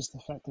season. Is just the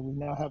fact that we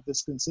now have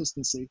this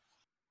consistency.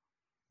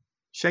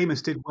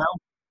 Seamus did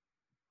well.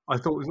 I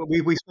thought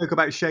we spoke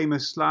about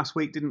Seamus last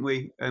week, didn't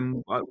we?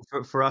 And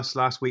for us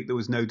last week, there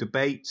was no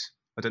debate.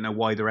 I don't know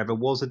why there ever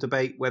was a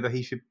debate whether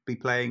he should be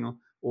playing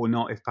or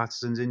not if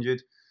Patterson's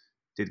injured.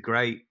 Did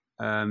great.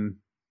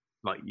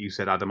 Like you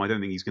said, Adam, I don't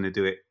think he's going to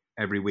do it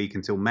every week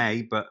until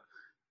May. But,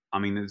 I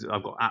mean,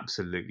 I've got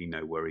absolutely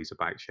no worries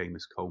about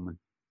Seamus Coleman.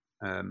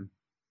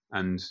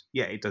 And,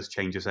 yeah, it does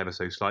change us ever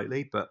so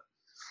slightly. But,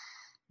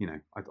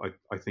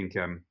 I think...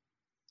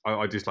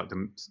 I'd just like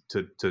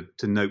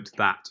to note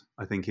that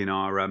I think in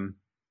our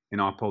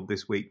pod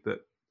this week that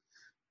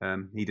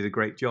he did a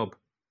great job.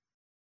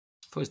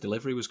 I thought his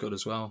delivery was good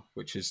as well,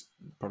 which is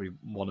probably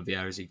one of the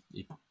areas he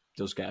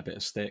does get a bit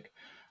of stick.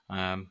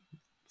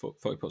 Thought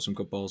he put some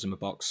good balls in the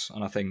box,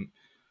 and I think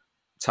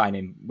tying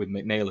in with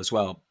McNeil as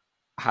well,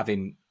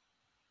 having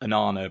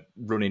Onana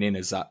running in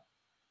as that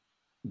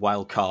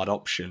wild card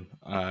option,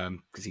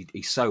 because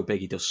he's so big,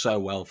 he does so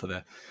well for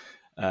the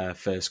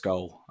first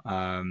goal.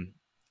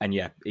 And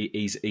yeah,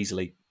 he's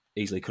easily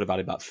could have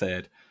added that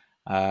third.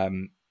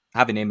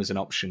 Having him as an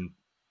option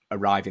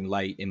arriving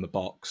late in the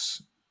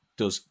box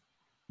does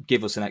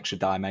give us an extra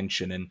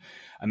dimension, and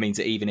means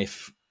that even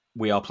if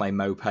we are playing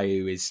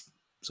Mopé, who is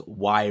sort of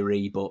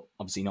wiry, but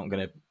obviously not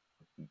going to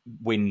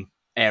win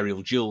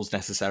aerial duels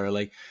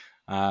necessarily,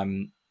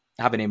 having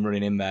having him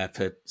running in there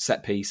for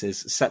set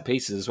pieces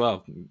as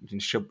well.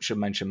 Should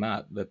mention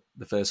that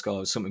the first goal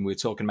was something we were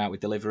talking about with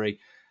delivery.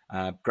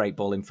 Great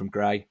ball in from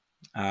Gray,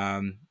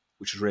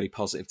 which was really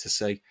positive to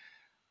see.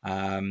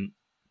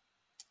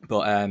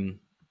 But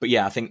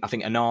yeah, I think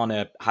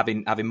Onana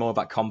having more of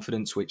that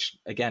confidence, which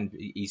again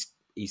he's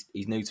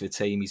new to the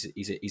team.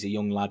 He's a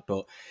young lad,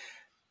 but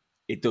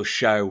it does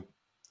show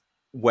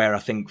where I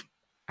think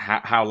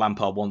how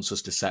Lampard wants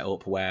us to set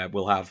up, where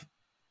we'll have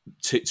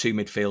two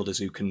midfielders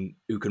who can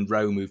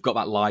roam, who've got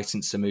that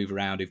license to move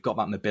around, who've got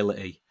that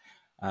mobility.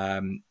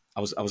 I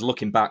was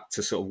looking back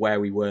to sort of where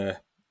we were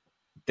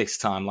this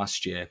time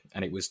last year,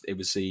 and it was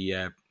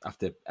the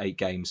after 8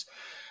 games,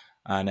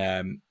 and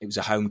it was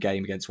a home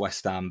game against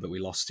West Ham that we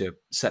lost to a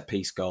set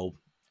piece goal.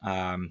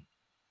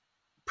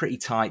 Pretty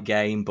tight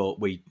game, but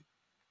we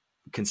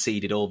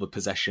conceded all the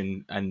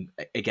possession, and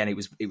again it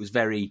was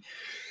very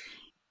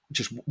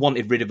just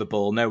wanted rid of the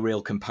ball, no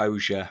real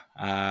composure.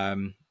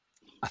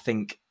 I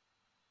think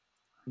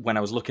when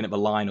I was looking at the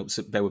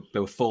lineups, there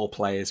were 4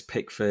 players: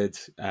 Pickford,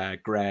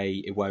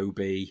 Gray,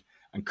 Iwobi,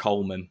 and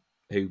Coleman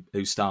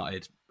who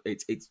started.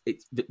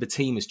 The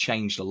team has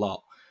changed a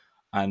lot,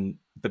 and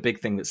the big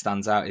thing that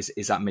stands out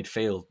is that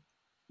midfield.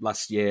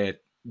 Last year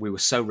we were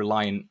so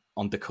reliant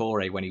on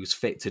Decore when he was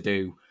fit to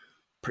do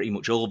pretty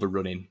much all the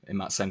running in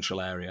that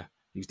central area.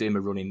 He was doing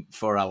the running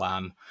for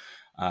Alan,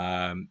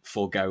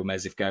 for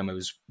Gomez if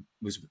Gomez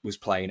was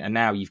playing, and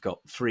now you've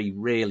got 3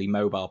 really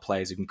mobile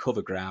players who can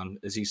cover ground,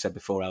 as you said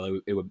before, Ella,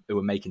 who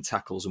were making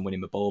tackles and winning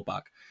the ball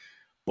back,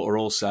 but are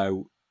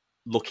also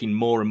looking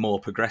more and more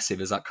progressive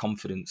as that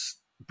confidence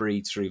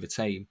breeds through the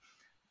team.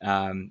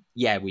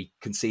 We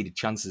conceded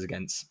chances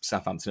against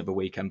Southampton at the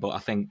weekend, but I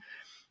think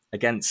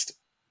against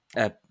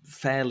a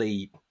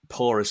fairly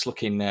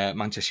porous-looking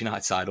Manchester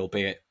United side,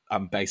 albeit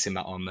I'm basing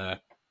that on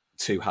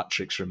 2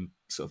 hat-tricks from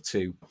sort of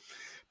 2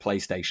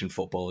 PlayStation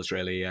footballers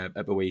really at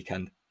the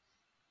weekend.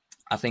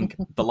 I think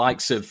the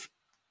likes of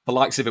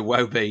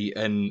Iwobi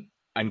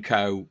and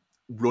co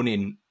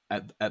running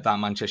at that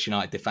Manchester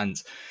United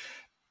defence,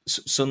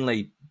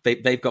 suddenly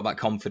they've got that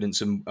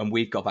confidence, and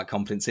we've got that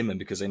confidence in them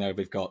because they know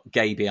they've got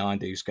Gay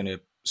behind who's going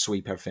to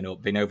sweep everything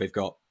up. They know they've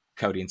got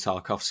Cody and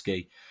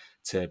Tarkovsky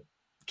to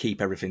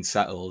keep everything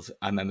settled,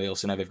 and then they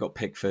also know they've got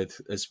Pickford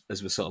as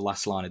the sort of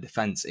last line of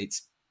defence.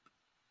 It's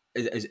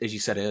as you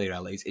said earlier,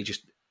 Ali,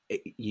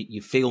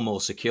 you feel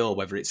more secure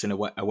whether it's an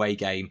away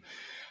game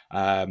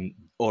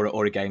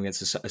or a game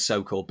against a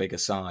so-called bigger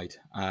side.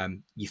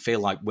 You feel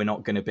like we're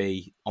not going to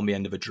be on the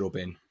end of a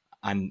drubbing,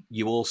 and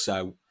you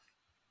also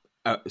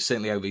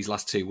certainly over these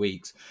last 2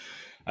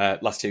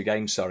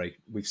 games,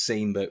 we've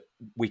seen that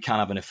we can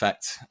have an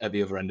effect at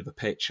the other end of the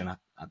pitch, and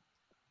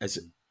as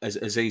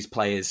these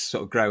players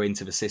sort of grow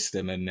into the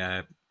system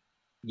and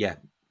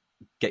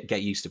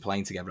get used to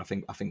playing together, I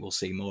think we'll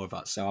see more of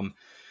that. So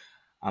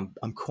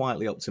I'm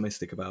quietly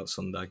optimistic about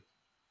Sunday.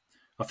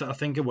 I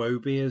think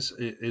Iwobi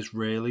is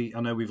really,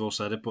 I know we've all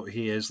said it, but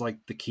he is like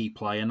the key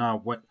player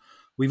now.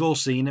 We've all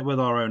seen it with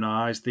our own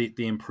eyes, the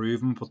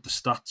improvement, but the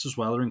stats as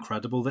well are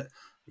incredible. That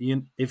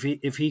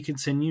if he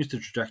continues the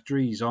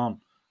trajectory he's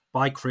on,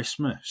 by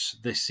Christmas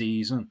this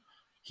season,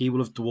 he will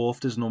have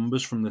dwarfed his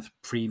numbers from the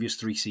previous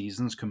 3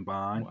 seasons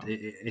combined. Wow.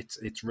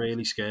 It's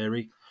really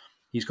scary.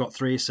 He's got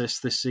 3 assists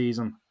this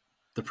season.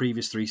 The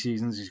previous 3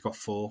 seasons, he's got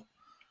 4.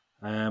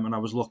 And I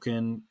was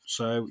looking,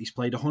 so he's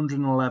played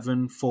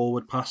 111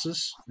 forward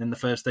passes in the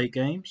first 8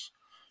 games.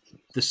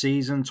 The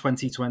season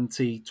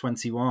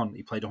 2020-21,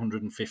 he played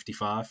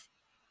 155.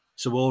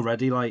 So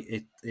already, like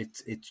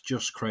it's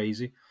just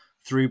crazy.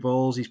 Through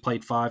balls, he's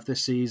played 5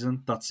 this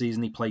season. That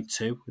season, he played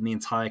 2 in the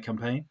entire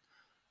campaign.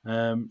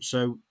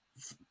 So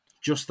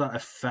just that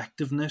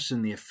effectiveness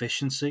and the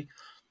efficiency,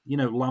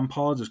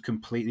 Lampard has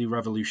completely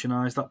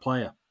revolutionised that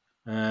player.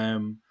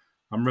 And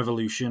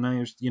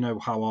revolutionised,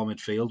 how our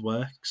midfield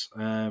works.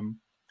 And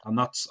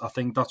I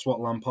think that's what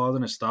Lampard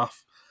and his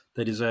staff,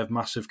 they deserve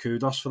massive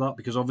kudos for that,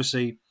 because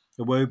obviously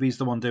Iwobi's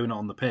the one doing it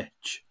on the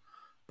pitch.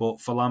 But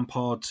for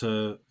Lampard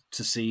to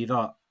see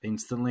that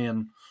instantly,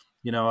 and,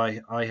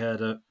 I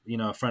heard a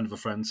friend of a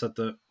friend said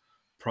that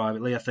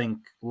privately, I think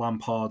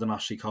Lampard and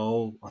Ashley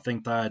Cole, I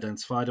think they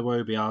identified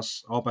Iwobi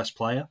as our best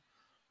player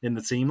in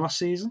the team last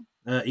season,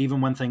 even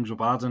when things were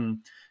bad. And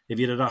if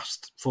you'd have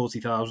asked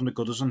 40,000 at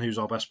Goodison who's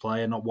our best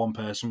player, not one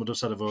person would have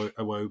said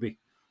Iwobi.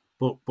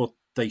 But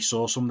they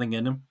saw something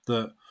in him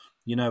that,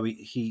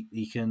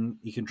 he can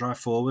drive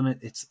forward. And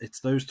it's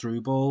those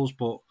through balls,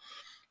 but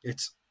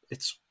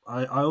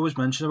I always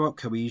mention about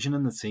cohesion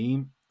in the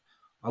team.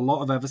 A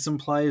lot of Everton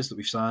players that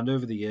we've signed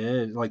over the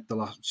year, like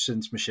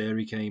since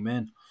Mashiri came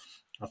in,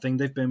 I think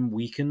they've been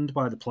weakened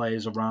by the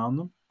players around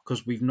them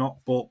because we've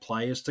not bought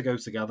players to go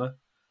together.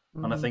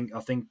 Mm-hmm. And I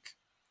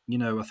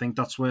think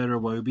that's where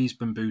Iwobi's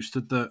been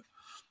boosted, that,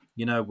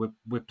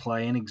 we're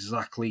playing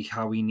exactly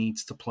how he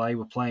needs to play.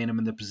 We're playing him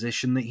in the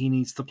position that he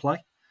needs to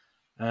play.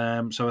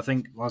 So I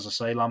think, as I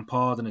say,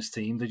 Lampard and his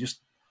team, they just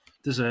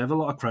deserve a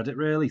lot of credit,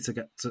 really, to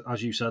get to,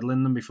 as you said,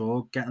 Lyndon,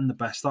 before, getting the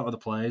best out of the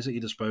players at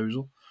your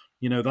disposal.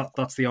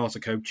 That's the art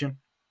of coaching.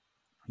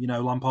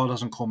 Lampard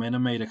hasn't come in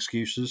and made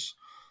excuses.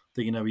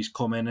 that, he's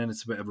come in and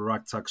it's a bit of a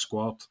ragtag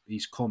squad.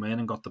 He's come in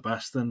and got the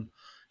best. And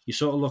you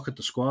sort of look at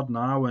the squad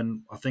now,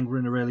 and I think we're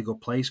in a really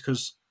good place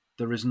because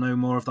there is no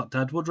more of that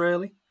deadwood,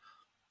 really.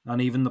 And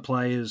even the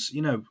players,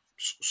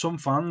 some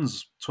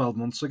fans 12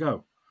 months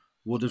ago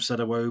would have said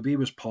Iwobi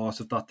was part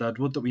of that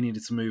deadwood that we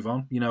needed to move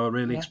on, a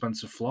really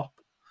expensive flop.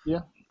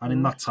 Yeah. And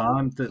in that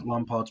time that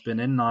Lampard's been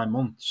in 9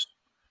 months,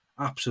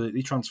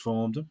 absolutely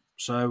transformed him.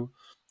 So,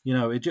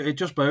 it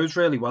just bodes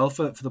really well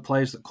for the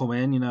players that come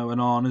in,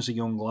 and on as a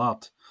young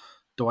lad.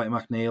 Dwight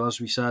McNeil, as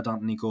we said,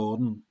 Anthony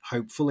Gordon,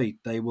 hopefully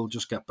they will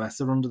just get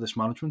better under this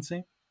management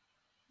team.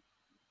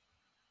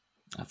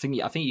 I think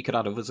you could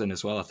add others in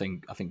as well. I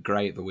think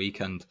Gray at the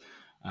weekend,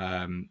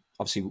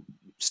 obviously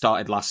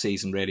started last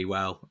season really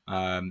well,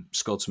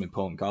 scored some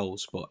important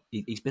goals, but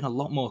he's been a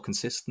lot more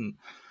consistent,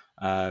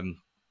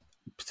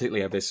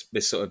 particularly of this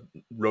sort of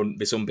run,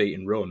 this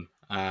unbeaten run.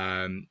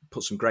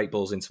 Put some great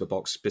balls into the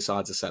box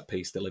besides a set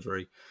piece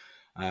delivery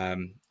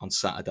on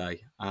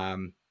Saturday.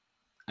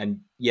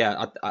 And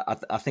yeah,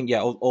 I think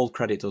all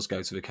credit does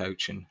go to the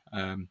coaching,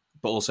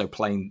 but also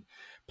playing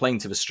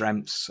to the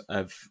strengths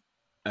of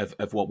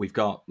what we've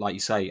got, like you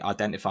say,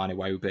 identifying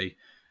Iwobi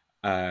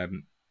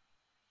and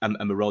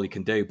the role he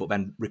can do, but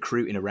then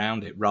recruiting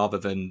around it rather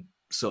than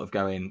sort of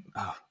going,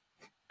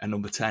 a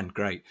number 10,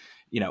 great,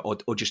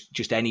 or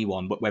just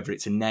anyone, whether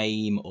it's a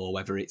name or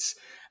whether it's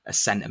a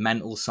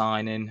sentimental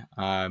signing.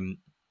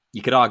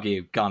 You could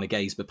argue Garner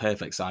Gay's the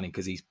perfect signing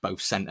because he's both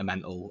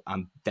sentimental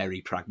and very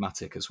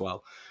pragmatic as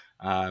well.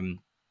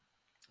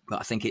 But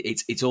I think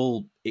it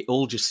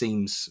all just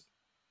seems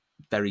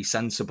very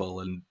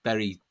sensible and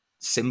very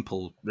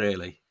simple,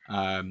 really.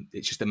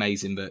 It's just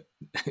amazing that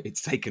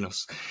it's taken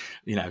us,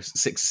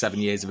 6 or 7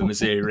 years of a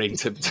Missouri ring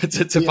to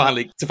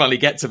finally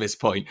get to this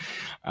point.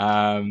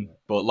 But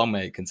long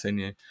may it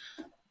continue.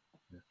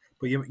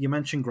 But you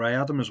mentioned Gray,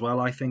 Adam, as well.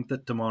 I think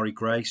that Damari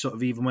Gray, sort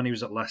of even when he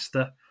was at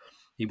Leicester,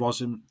 he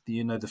wasn't,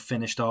 the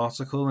finished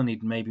article, and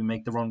he'd maybe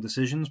make the wrong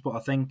decisions. But I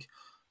think,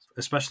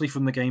 especially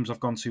from the games I've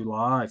gone to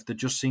live, there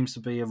just seems to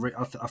be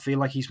I feel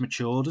like he's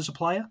matured as a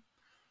player.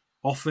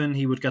 Often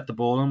he would get the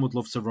ball and would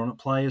love to run at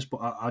players, but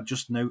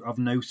I've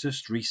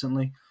noticed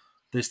recently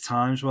there's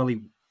times where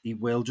he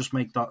will just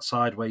make that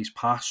sideways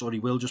pass, or he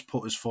will just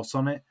put his foot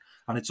on it,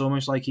 and it's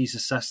almost like he's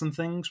assessing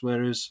things.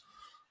 Whereas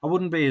I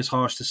wouldn't be as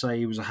harsh to say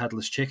he was a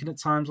headless chicken at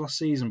times last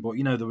season, but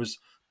there was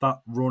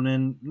that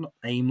running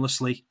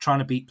aimlessly trying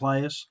to beat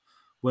players.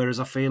 Whereas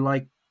I feel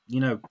like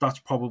that's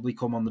probably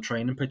come on the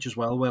training pitch as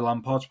well, where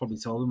Lampard's probably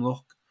told him,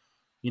 look,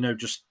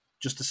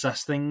 just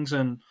assess things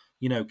and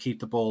keep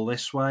the ball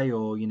this way,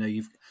 or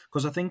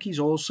because I think he's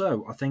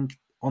also,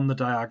 on the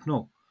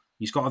diagonal,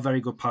 he's got a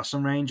very good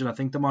passing range, and I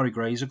think Damari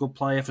Gray's a good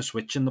player for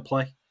switching the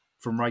play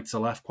from right to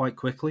left quite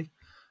quickly,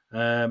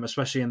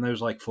 especially in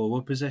those like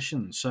forward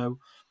positions. So,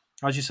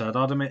 as you said,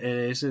 Adam,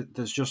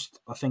 there's just,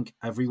 I think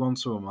everyone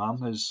to a man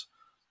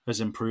has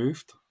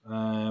improved,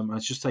 and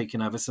it's just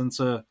taken Everton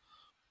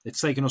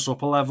it's taken us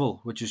up a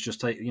level, which is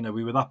just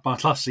we were that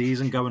bad last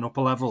season. Going up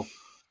a level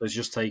has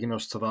just taken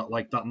us to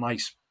that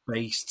nice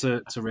base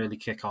to really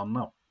kick on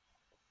now.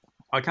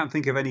 I can't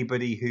think of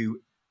anybody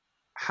who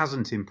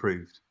hasn't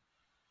improved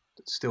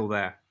that's still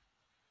there.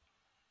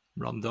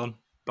 Rondon.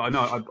 But I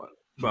know.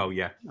 Well,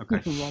 yeah,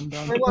 okay.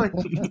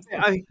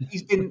 Rondon.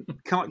 He's been.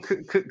 Can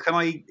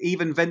I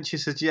even venture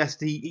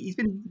suggest he's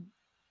been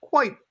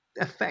quite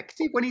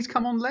effective when he's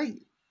come on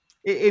late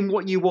in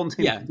what you want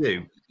him to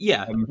do.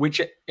 Yeah,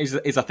 which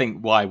is I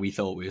think why we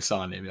thought we were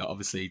signing him.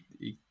 Obviously,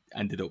 he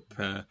ended up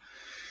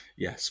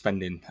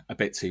spending a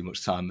bit too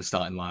much time in the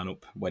starting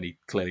lineup when he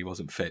clearly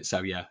wasn't fit.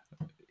 So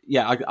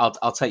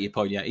I'll take your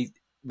point. Yeah,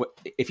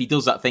 if he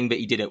does that thing that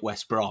he did at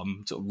West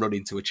Brom, sort of run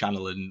into a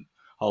channel and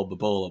hold the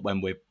ball up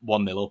when we're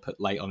 1-0 up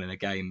late on in a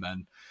game,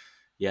 then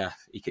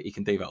he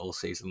can do that all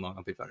season long.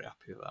 I'll be very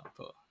happy with that.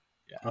 But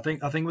yeah,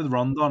 I think with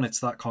Rondon,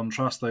 it's that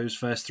contrast. Those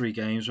first 3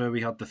 games where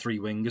we had the 3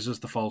 wingers as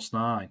the false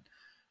 9.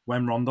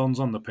 When Rondon's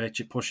on the pitch,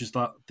 it pushes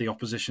the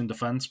opposition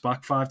defence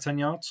back 5-10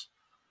 yards,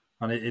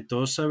 and it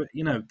does. So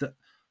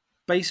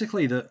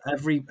basically,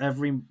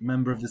 every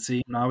member of the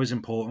team now is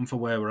important for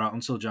where we're at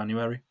until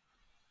January.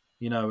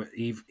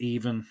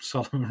 Even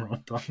Solomon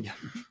Rondon.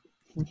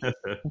 Yeah.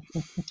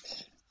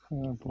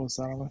 Oh, poor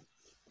Salah.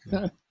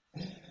 Yeah.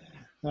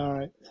 All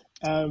right.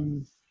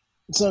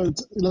 So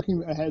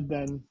looking ahead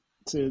then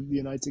to the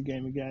United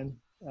game again,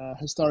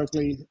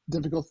 historically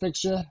difficult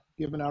fixture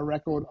given our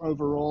record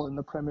overall in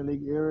the Premier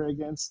League era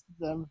against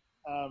them.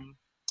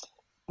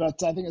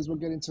 But I think as we'll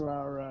get into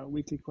our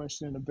weekly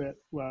question in a bit,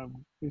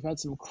 we've had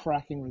some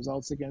cracking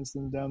results against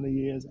them down the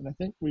years, and I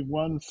think we've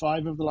won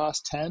 5 of the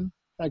last 10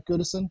 at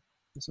Goodison.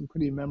 Some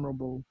pretty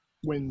memorable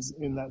wins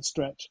in that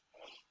stretch.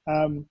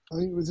 I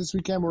think with this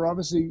weekend, we're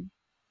obviously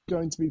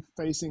going to be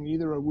facing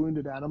either a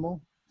wounded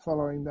animal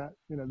following that,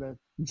 they're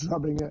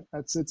drubbing it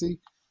at City,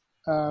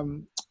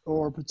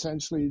 or a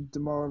potentially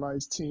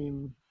demoralized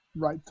team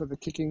right for the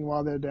kicking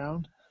while they're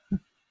down.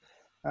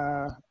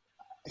 I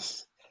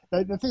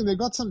think they've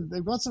got some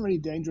really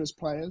dangerous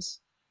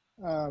players.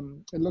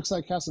 It looks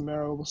like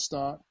Casemiro will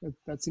start.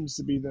 That seems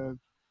to be the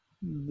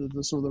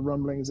the sort of the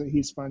rumblings that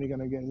he's finally going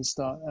to get his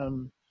start.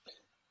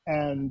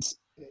 And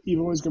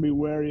you've always got to be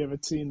wary of a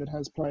team that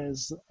has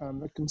players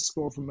that can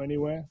score from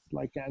anywhere,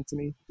 like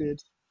Anthony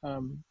did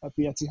at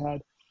the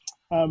Etihad.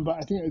 But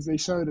I think as they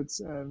showed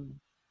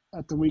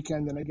at the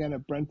weekend and again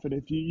at Brentford,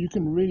 if you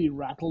can really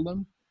rattle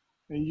them,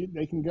 and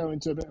they can go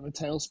into a bit of a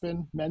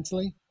tailspin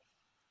mentally.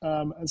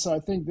 And so I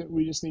think that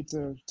we just need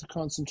to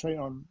concentrate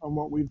on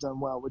what we've done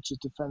well, which is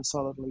defend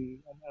solidly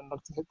and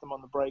look to hit them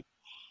on the break.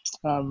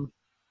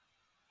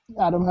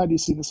 Adam, how do you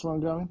see this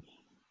one going?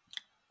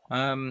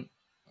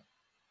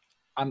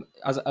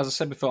 As I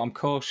said before, I'm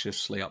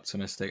cautiously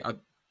optimistic.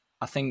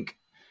 I think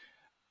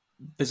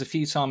there's a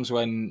few times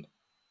when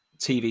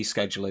TV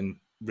scheduling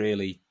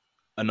really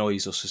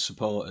annoys us as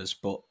supporters,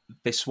 but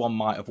this one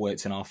might have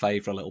worked in our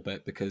favour a little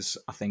bit because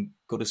I think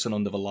Goodison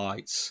under the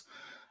lights,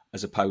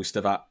 as opposed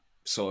to that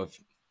sort of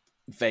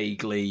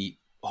vaguely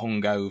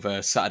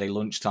hungover Saturday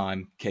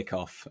lunchtime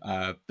kickoff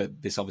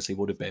that this obviously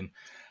would have been.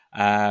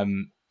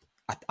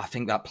 I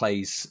think that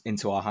plays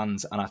into our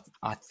hands, and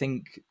I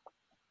think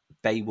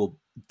they will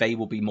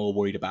be more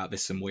worried about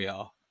this than we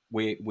are.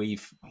 We're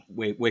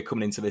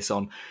coming into this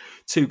on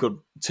two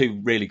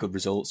really good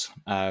results,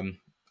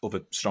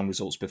 other strong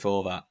results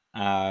before that,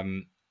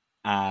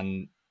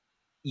 and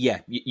yeah,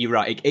 you're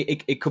right.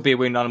 It could be a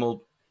win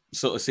animal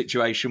sort of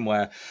situation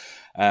where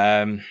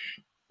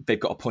they've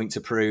got a point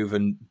to prove,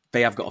 and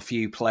they have got a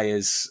few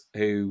players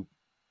who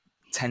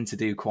tend to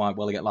do quite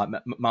well. Again, like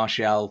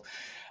Martial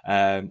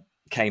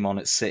came on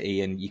at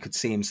City, and you could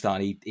see him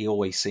starting. He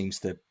always seems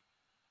to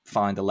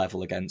find a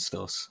level against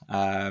us.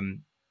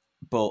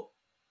 But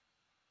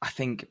I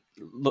think,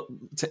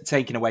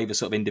 taking away the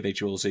sort of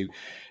individuals who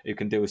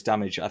can do us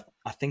damage,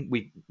 I think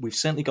we've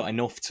certainly got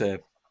enough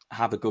to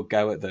have a good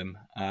go at them.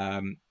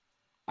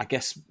 I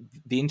guess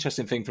the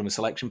interesting thing from a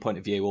selection point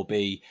of view will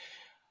be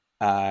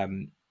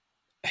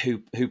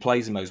who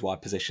plays in those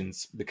wide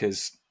positions,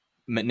 because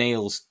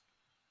McNeil's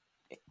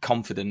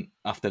confident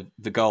after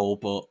the goal,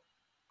 but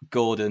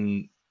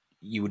Gordon,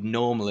 you would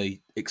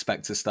normally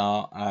expect to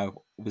start,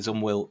 was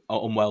unwell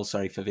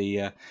for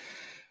the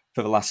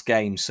last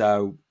game.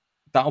 So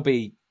that'll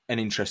be an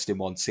interesting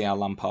one to see how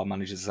Lampard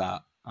manages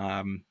that.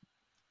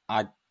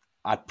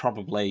 I'd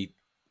probably,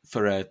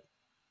 for a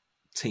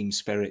team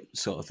spirit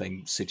sort of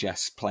thing,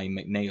 suggest playing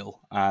McNeil.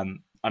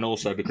 And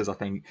also because I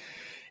think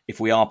if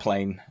we are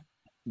playing,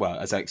 well,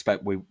 as I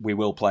expect, we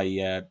will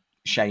play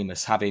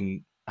Seamus,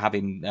 having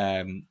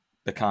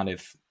the kind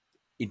of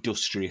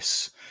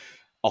industrious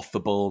off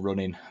the ball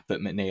running that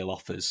McNeil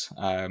offers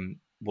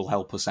will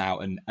help us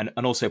out, and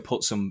also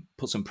put some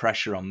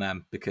pressure on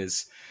them,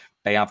 because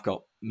they have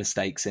got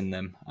mistakes in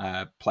them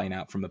playing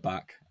out from the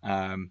back.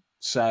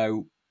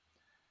 So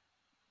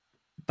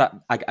that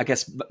I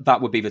guess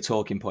that would be the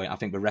talking point. I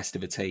think the rest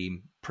of the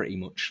team pretty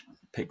much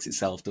picks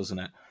itself, doesn't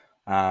it?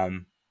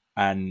 And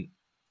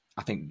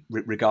I think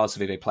regardless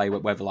of who they play,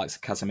 whether like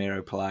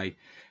Casemiro play,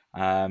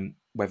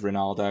 whether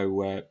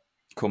Ronaldo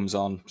comes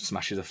on,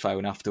 smashes a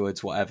phone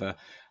afterwards, whatever.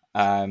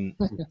 I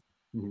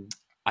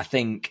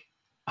think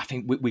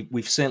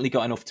we've certainly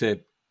got enough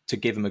to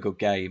give them a good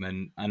game,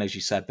 and as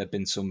you said, there've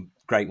been some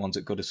great ones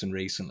at Goodison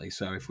recently.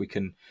 So if we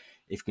can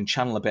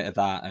channel a bit of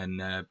that,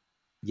 and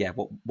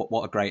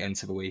what a great end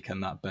to the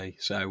weekend that'd be.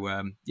 So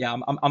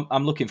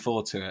I'm looking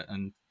forward to it,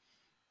 and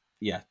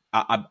yeah,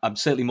 I'm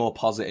certainly more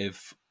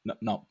positive.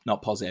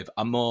 Not positive.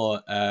 I'm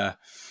more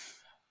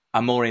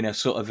in a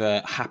sort of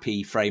a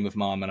happy frame of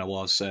mind than I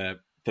was for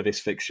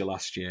this fixture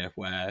last year,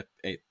 where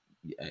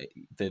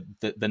the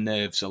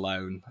nerves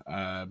alone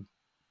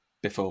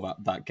before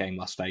that game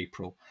last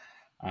April.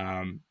 We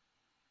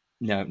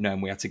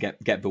had to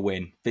get the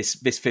win.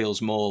 This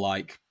feels more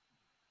like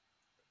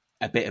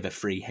a bit of a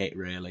free hit,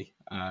 really.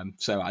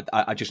 So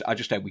I just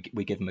hope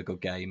we give them a good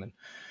game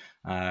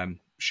and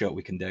show what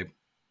we can do.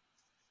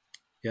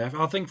 Yeah,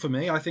 I think for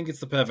me, I think it's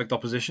the perfect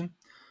opposition.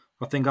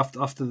 I think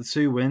after the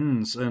two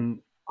wins, and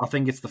I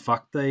think it's the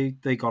fact they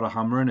got a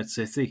hammer in at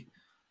City.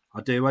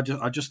 I do.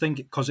 I just think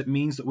because it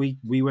means that we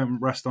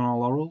won't rest on our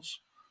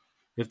laurels.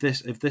 If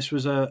this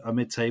was a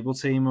mid-table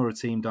team or a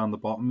team down the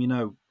bottom,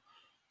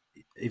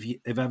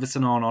 if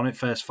Everton aren't on it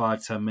first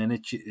 5-10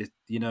 minutes,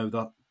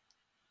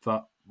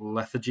 that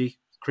lethargy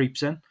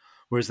creeps in.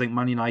 Whereas I think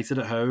Man United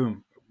at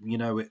home,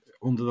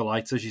 under the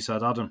lights, as you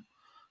said, Adam,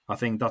 I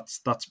think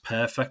that's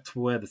perfect for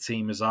where the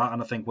team is at,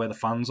 and I think where the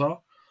fans are,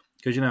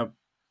 because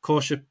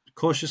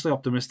cautiously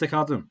optimistic,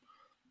 Adam,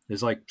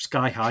 is like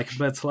sky high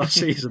compared to last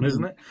season,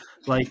 isn't it?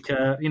 Like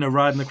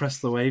riding the crest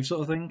of the wave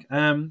sort of thing.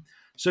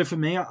 So for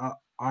me,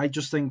 I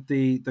just think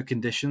the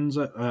conditions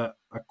are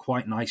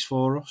quite nice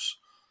for us.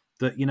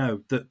 That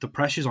the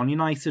pressure's on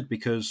United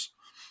because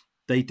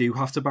they do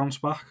have to bounce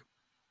back.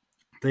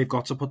 They've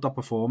got to put that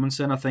performance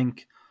in. I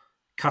think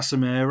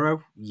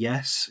Casemiro,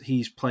 yes,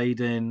 he's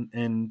played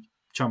in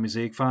Champions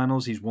League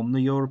finals. He's won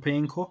the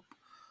European Cup,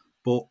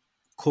 but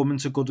coming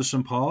to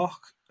Goodison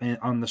Park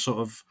and the sort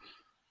of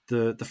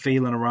the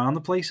feeling around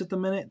the place at the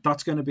minute,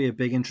 that's going to be a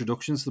big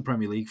introduction to the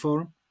Premier League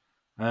for him.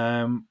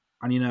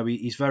 And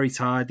he's very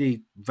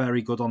tidy,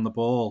 very good on the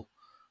ball.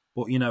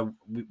 But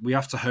we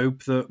have to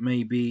hope that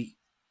maybe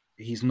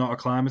he's not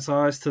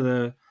acclimatized to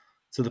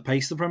the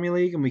pace of the Premier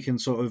League, and we can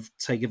sort of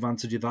take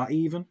advantage of that.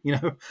 Even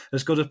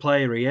as good a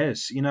player he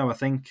is, I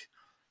think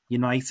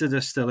United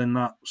are still in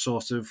that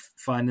sort of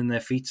finding their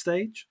feet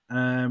stage.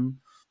 And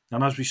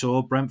as we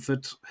saw,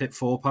 Brentford hit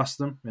 4 past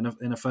them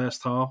in a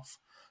first half.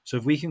 So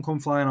if we can come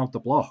flying out the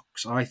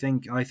blocks, I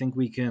think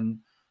we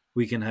can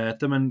hurt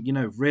them and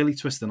really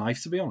twist the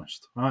knife. To be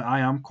honest,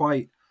 I am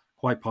quite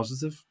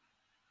positive.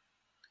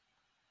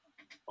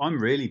 I'm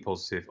really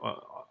positive.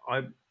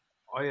 I'm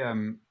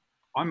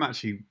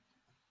actually.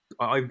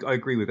 I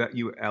agree with that,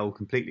 you, El,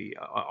 completely.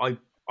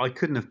 I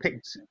couldn't have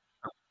picked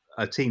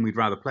a team we'd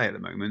rather play at the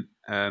moment,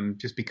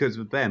 just because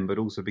of them, but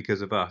also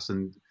because of us.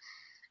 And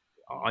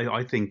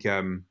I think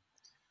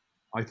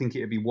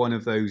it'd be one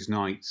of those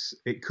nights.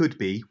 It could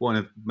be one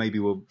of, maybe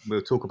we'll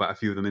talk about a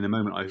few of them in a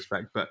moment, I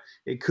suspect, but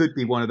it could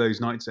be one of those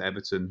nights at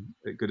Everton,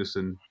 at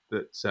Goodison,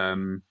 that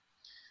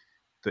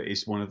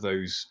is one of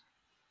those.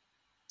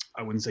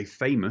 I wouldn't say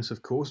famous,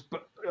 of course,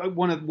 but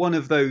one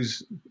of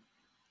those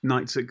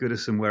nights at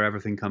Goodison where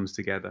everything comes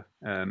together,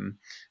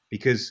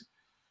 because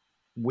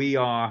we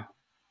are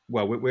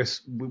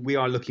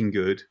looking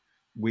good.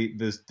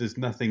 There's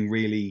nothing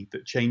really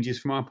that changes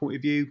from our point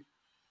of view.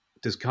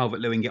 Does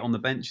Calvert-Lewin get on the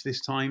bench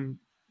this time?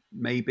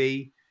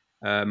 Maybe.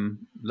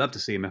 Love to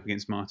see him up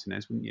against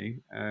Martinez, wouldn't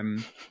you?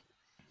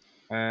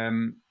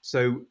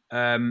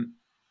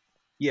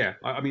 Yeah.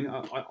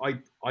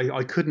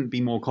 I couldn't be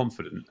more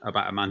confident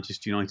about a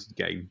Manchester United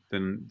game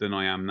than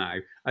I am now.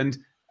 And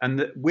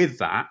with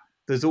that,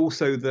 there's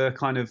also the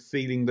kind of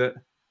feeling that,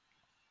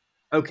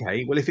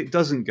 okay, well, if it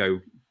doesn't go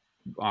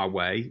our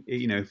way,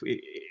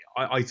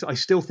 I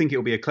still think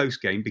it'll be a close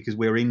game because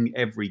we're in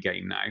every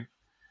game now.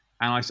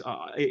 And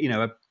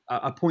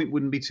a point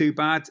wouldn't be too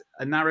bad.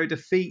 A narrow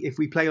defeat, if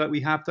we play like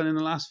we have done in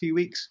the last few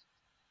weeks,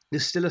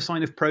 there's still a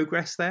sign of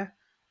progress there.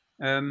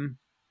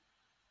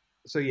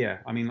 So yeah,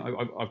 I mean,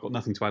 I've got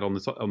nothing to add on the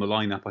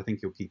lineup. I think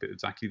he'll keep it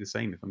exactly the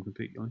same, if I'm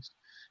completely honest.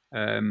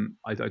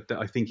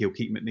 I think he'll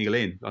keep McNeil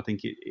in. I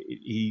think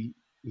he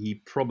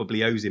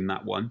probably owes him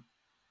that one.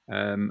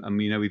 And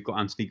we've got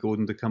Anthony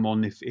Gordon to come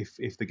on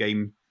if the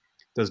game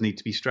does need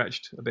to be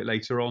stretched a bit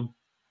later on.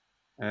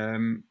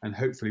 And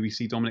hopefully we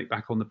see Dominic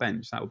back on the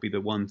bench. That would be the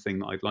one thing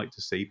that I'd like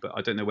to see. But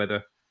I don't know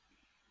whether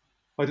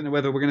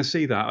we're going to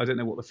see that. I don't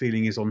know what the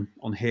feeling is on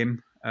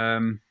him.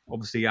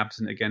 Obviously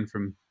absent again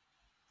from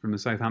the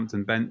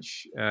Southampton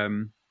bench.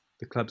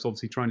 The club's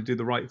obviously trying to do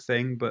the right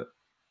thing, but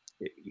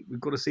we've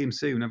got to see him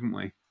soon, haven't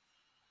we?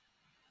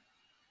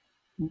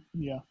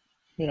 Yeah.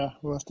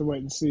 We'll have to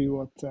wait and see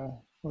what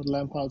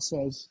Lampard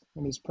says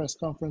in his press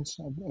conference.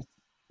 It's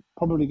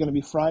probably going to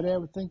be Friday, I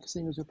would think,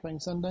 seeing as we're playing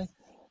Sunday.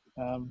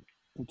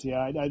 But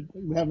yeah,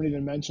 we haven't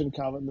even mentioned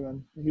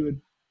Calvert-Lewin. He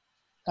would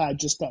add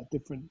just that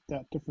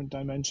different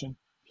dimension.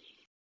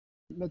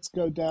 Let's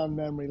go down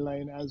memory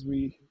lane as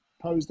we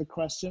pose the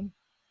question,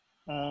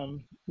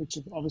 which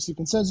obviously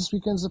concerns this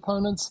weekend's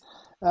opponents.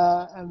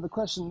 And the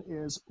question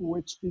is,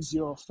 which is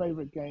your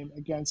favourite game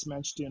against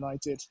Manchester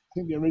United? I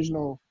think the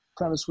original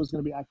premise was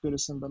going to be at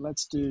Goodison, but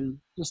let's do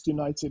just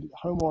United,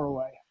 home or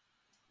away.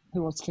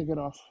 Who wants to kick it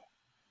off?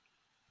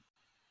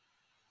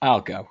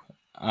 I'll go.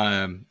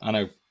 I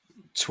know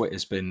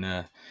Twitter's been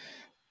a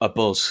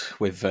buzz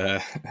with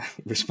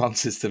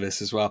responses to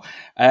this as well.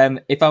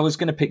 If I was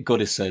going to pick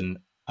Goodison,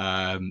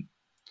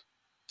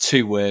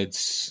 2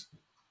 words,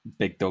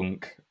 big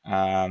dunk,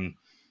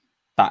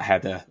 that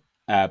header.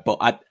 But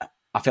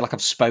I feel like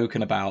I've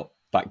spoken about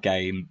that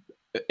game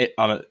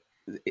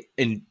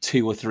in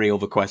 2 or 3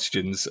 other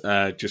questions,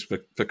 just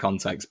for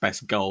context.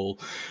 Best goal,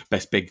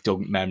 best big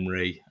dunk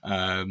memory,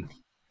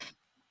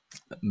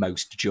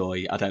 most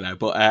joy. I don't know,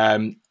 but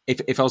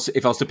if I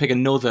was to pick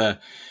another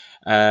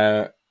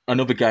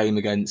game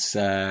against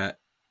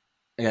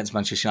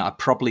Manchester United, I'd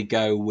probably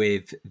go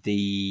with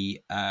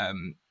the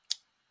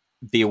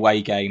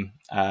away game,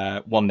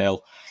 1-0,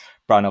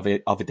 Brian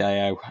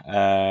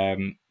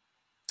Ovidio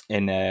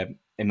in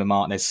the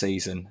Martinez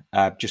season,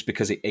 just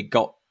because it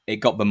got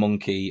the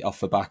monkey off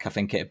the back. I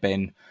think it had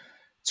been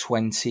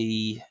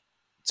 20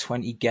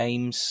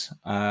 games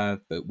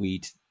that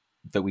we'd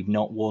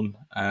not won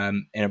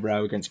in a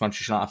row against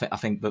Manchester United. I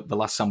think that the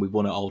last time we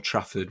won at Old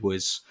Trafford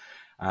was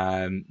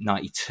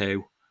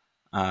 92.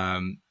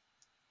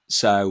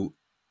 So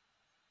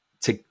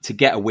to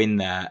get a win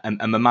there,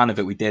 and the man of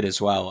it we did as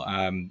well.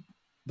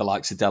 The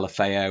likes of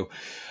Delafeu,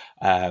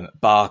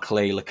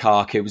 Barkley,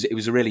 Lukaku. It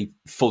was a really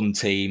fun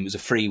team. It was a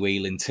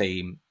freewheeling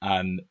team,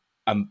 and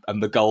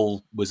the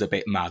goal was a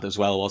bit mad as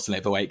well, wasn't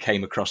it? The way it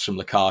came across from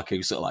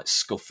Lukaku, sort of like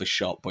scuffed the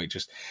shot, but it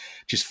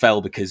just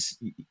fell because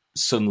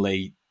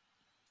suddenly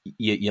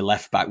your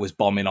left back was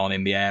bombing on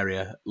in the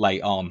area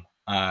late on,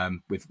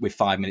 with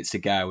 5 minutes to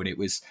go, and it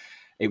was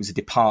a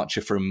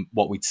departure from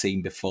what we'd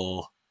seen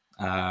before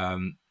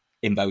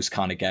in those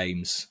kind of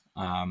games.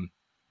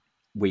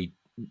 We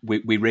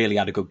we really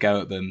had a good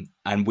go at them.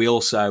 And we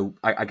also,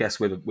 I guess,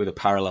 with a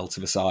parallel to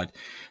the side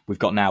we've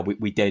got now,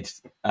 we did.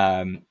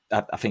 I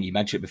think you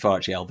mentioned it before,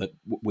 actually, El, that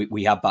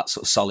we had that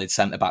sort of solid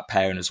centre back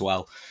pairing as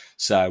well.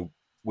 So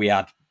we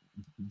had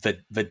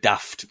the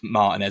daft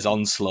Martinez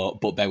onslaught,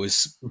 but there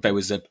was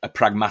a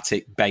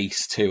pragmatic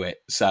base to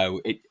it.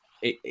 So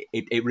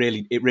it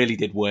really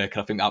did work.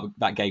 And I think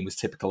that game was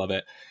typical of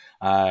it.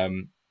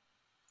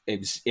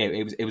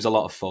 It was a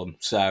lot of fun.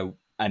 So,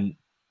 and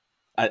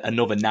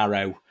another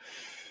narrow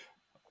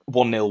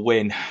 1-0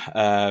 win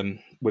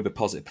with a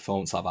positive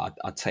performance like that,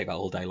 I'd take that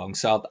all day long.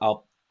 So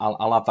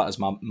I'll have that as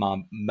my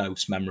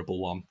most memorable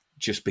one,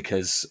 just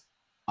because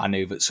I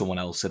knew that someone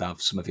else would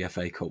have some of the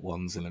FA Cup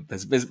ones, and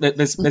there's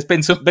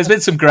been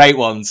some great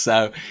ones.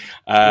 So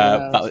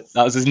that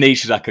was as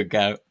niche as I could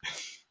go.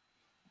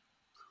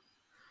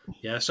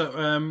 Yeah,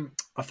 so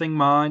I think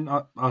mine,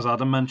 as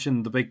Adam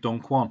mentioned, the big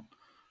dunk one.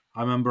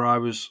 I remember I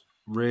was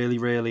really,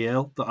 really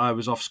ill, that I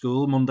was off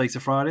school Monday to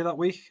Friday that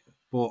week,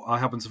 but I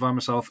happened to find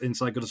myself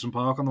inside Goodison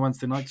Park on the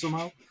Wednesday night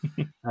somehow.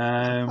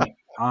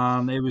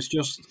 And it was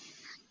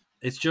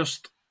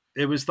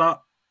that,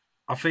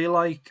 I feel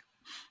like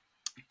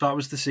that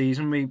was the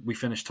season we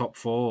finished top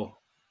 4,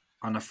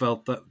 and I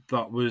felt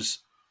that was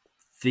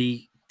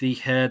the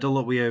hurdle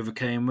that we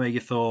overcame, where you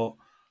thought,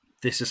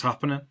 this is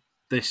happening,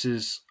 this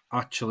is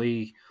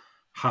actually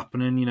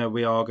happening. You know,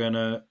 we are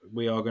gonna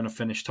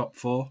finish top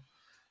 4.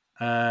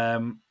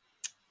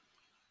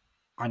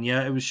 And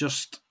yeah, it was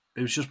just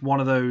one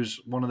of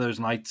those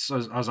nights,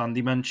 as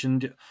Andy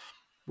mentioned,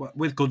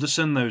 with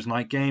Goodison, those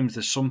night games,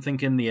 there's something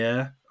in the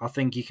air. I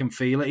think you can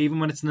feel it, even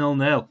when it's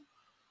 0-0.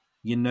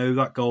 You know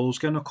that goal's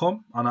going to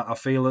come, and I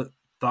feel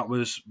that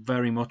was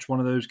very much one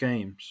of those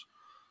games.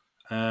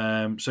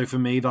 So for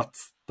me,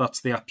 that's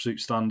the absolute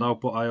standout.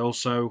 But I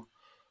also,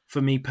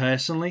 for me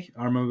personally,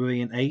 I remember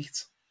being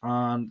 8,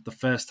 and the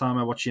first time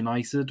I watched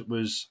United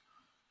was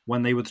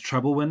when they were the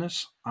treble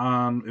winners,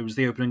 and it was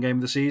the opening game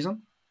of the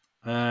season.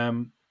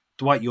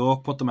 Dwight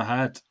York put them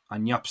ahead,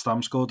 and Jaap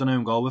Stam scored an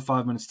own goal with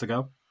 5 minutes to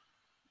go.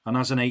 And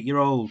as an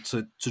 8-year-old,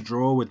 to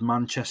draw with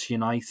Manchester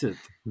United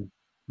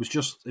was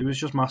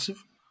just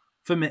massive.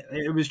 For me,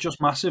 it was just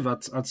massive.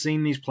 I'd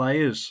seen these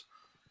players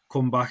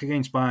come back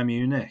against Bayern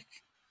Munich.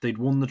 They'd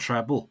won the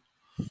treble.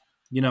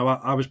 You know,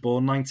 I was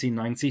born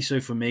 1990, so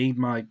for me,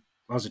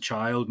 as a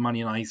child, Man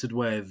United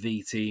were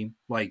the team,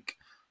 like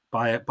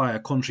by a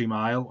country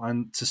mile.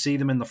 And to see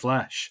them in the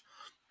flesh,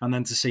 and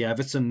then to see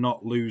Everton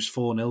not lose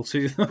 4-0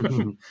 to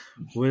them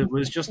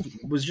was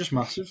just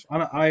massive.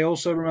 And I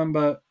also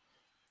remember,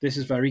 this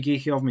is very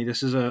geeky of me,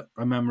 this is a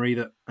memory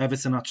that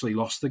Everton actually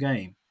lost the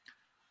game.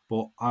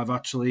 But I've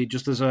actually,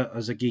 just as a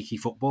geeky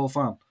football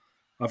fan,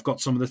 I've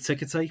got some of the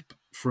ticker tape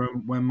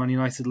from when Man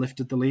United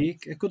lifted the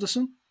league at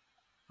Goodison.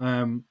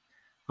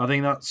 I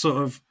think that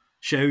sort of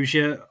shows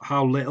you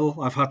how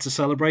little I've had to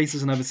celebrate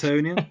as an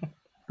Evertonian,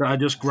 that I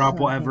just grab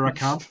whatever I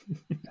can.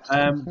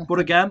 But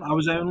again, I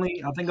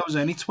think I was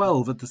only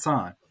 12 at the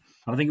time.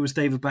 And I think it was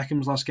David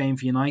Beckham's last game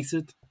for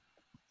United.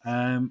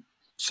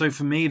 So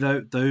for me,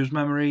 those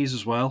memories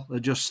as well are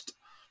just,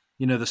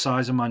 you know, the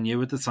size of Man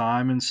U at the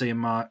time, and seeing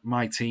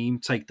my team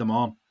take them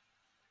on.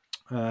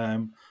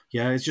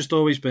 Yeah, it's just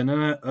always been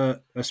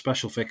a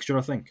special fixture,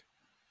 I think.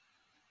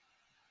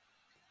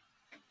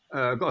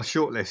 I've got a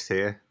short list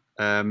here.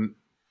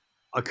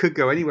 I could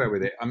go anywhere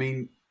with it. I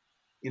mean,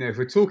 you know, if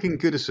we're talking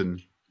Goodison,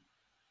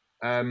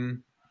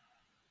 I'm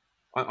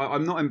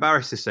not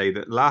embarrassed to say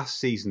that last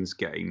season's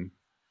game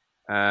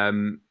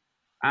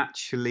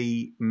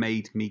actually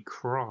made me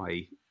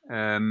cry.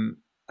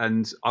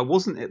 And I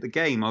wasn't at the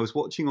game. I was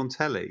watching on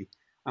telly,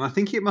 and I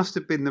think it must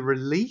have been the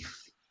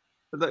relief,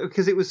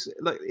 because it was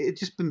like it'd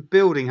just been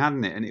building,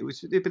 hadn't it? And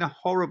it'd been a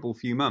horrible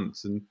few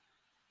months. And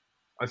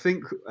I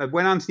think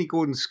when Anthony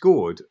Gordon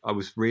scored, I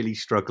was really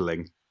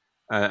struggling.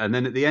 And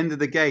then at the end of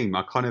the game,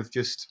 I kind of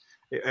just...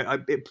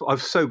 I'm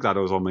so glad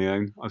I was on my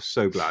own. I'm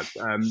so glad.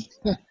 It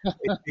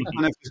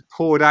kind of just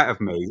poured out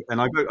of me,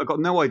 and I got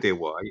no idea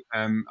why.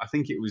 I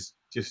think it was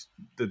just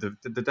the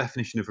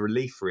definition of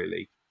relief,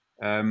 really.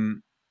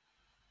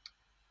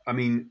 I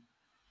mean,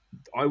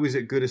 I was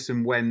at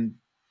Goodison when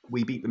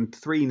we beat them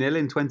 3-0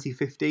 in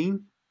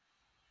 2015,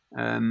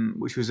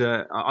 which was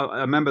I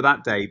remember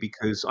that day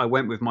because I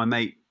went with my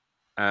mate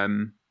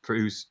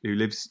who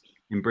lives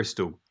in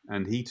Bristol,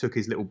 and he took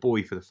his little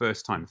boy for the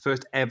first time,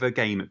 first ever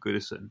game at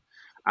Goodison.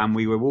 And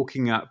we were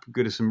walking up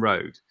Goodison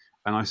Road,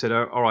 and I said,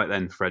 all right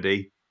then,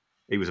 Freddie.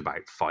 He was about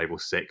 5 or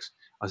 6.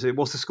 I said,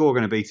 what's the score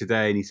going to be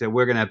today? And he said,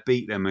 we're going to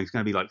beat them. And it's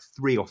going to be like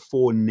 3 or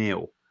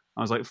 4-0.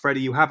 I was like, Freddie,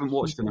 you haven't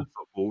watched enough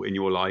football in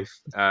your life.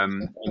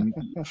 And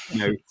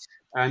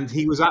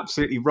he was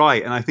absolutely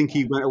right. And I think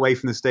he went away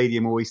from the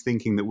stadium always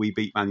thinking that we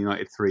beat Man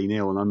United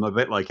 3-0. And I'm a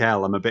bit like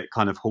hell. I'm a bit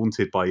kind of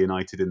haunted by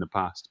United in the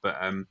past. But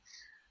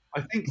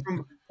I think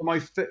from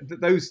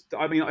those,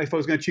 I mean, if I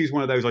was going to choose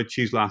one of those, I'd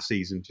choose last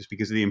season, just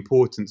because of the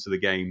importance of the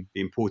game, the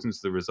importance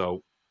of the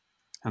result,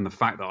 and the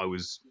fact that I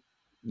was,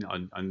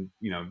 I'm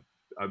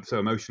so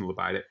emotional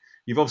about it.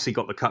 You've obviously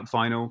got the cup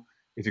final.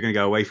 If you're going to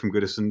go away from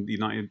Goodison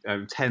United,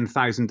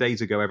 10,000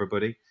 days ago,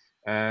 everybody.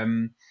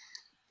 And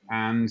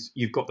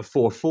you've got the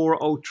 4-4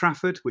 at Old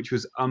Trafford, which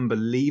was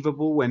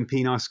unbelievable when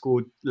Pienaar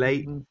scored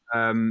late.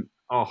 And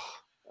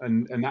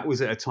that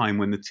was at a time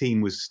when the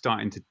team was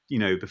starting to,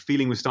 the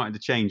feeling was starting to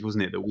change,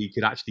 wasn't it? That we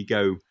could actually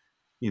go,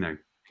 when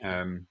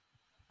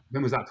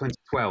was that?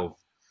 2012.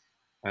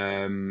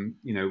 I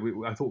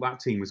thought that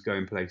team was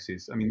going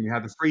places. I mean, we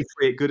had the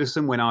 3-3 at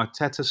Goodison when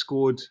Arteta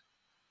scored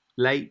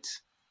late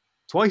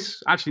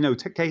twice. Actually, no,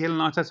 Cahill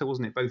and Arteta,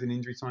 wasn't it? Both in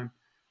injury time.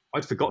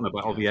 I'd forgotten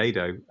about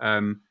Oviedo.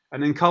 And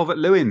then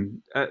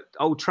Calvert-Lewin at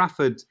Old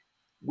Trafford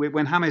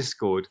when James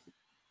scored.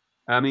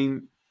 I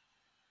mean,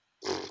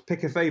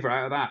 pick a favourite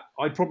out of that.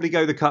 I'd probably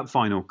go the cup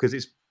final because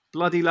it's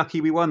bloody lucky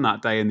we won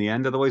that day in the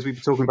end. Otherwise, we'd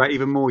be talking about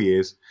even more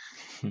years.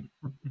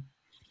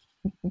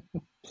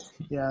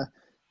 Yeah,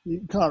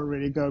 you can't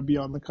really go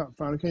beyond the cup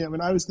final. I mean,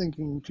 I was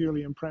thinking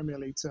purely in Premier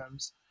League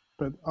terms,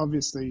 but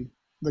obviously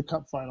the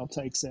cup final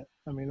takes it.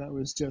 I mean, that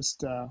was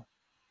just it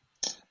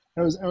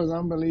was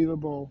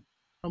unbelievable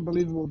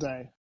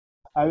day.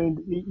 I mean,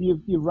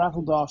 you've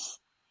rattled off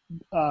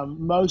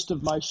most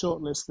of my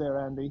shortlist there,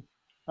 Andy,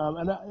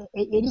 and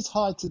it is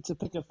hard to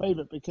pick a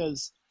favourite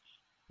because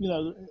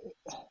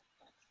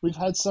we've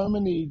had so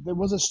many. There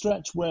was a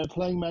stretch where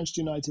playing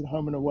Manchester United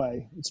home and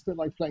away, it's a bit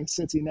like playing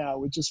City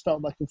now. It just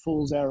felt like a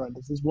fool's errand.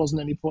 There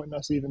wasn't any point in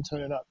us even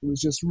turning up. It was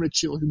just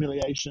ritual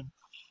humiliation.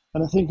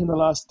 And I think in the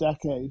last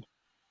decade,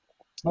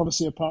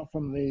 obviously apart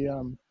from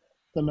the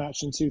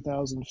match in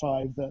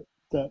 2005,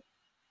 that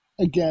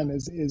again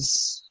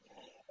is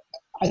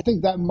I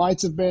think that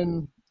might have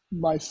been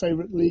my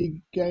favourite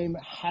league game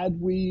had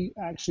we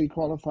actually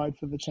qualified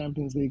for the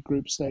Champions League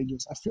group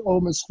stages. I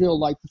almost feel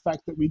like the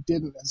fact that we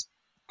didn't has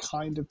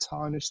kind of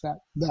tarnished that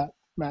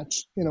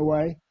match in a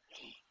way.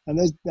 And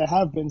there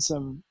have been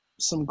some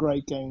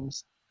great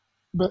games.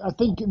 But I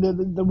think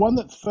the one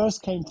that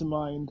first came to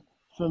mind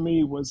for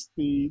me was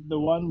the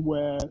one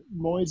where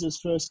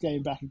Moyes' first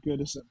game back at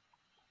Goodison.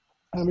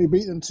 And we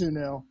beat them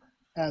 2-0.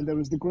 And there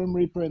was the Grim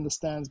Reaper in the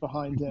stands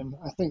behind him.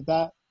 I think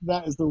that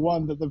is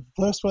the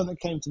first one that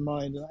came to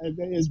mind. It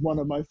is one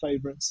of my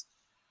favourites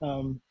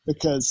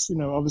because,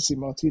 obviously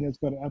Martinez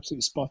got it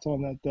absolutely spot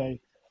on that day.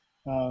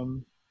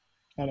 And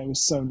it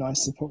was so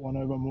nice to put one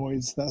over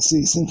Moyes that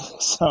season.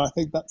 So I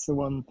think that's the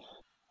one.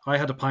 I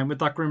had a pint with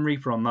that Grim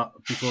Reaper on that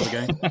before the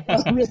game.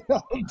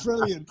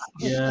 Brilliant.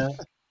 Yeah.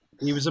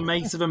 He was a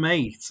mate of a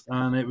mate,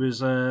 and it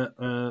was I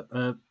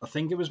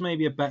think it was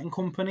maybe a betting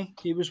company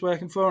he was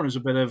working for, and it was a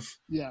bit of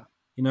a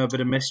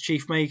bit of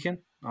mischief making.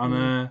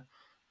 And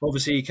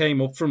obviously he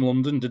came up from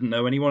London, didn't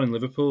know anyone in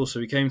Liverpool, so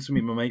he came to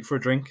meet my mate for a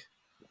drink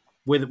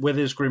with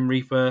his Grim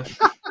Reaper,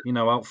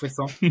 outfit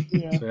on.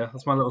 Yeah. So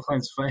that's my little claim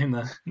to fame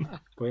there.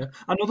 But yeah,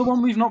 another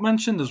one we've not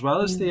mentioned as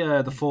well is the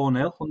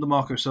 4-0 under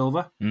Marco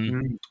Silva.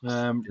 That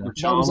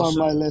was on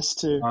my list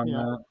too.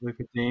 And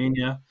Rupert Dean,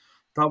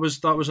 That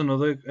was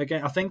another,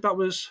 again, I think that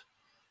was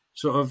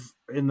sort of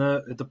in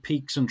the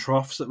peaks and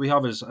troughs that we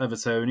have as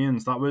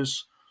Evertonians. That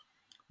was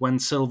when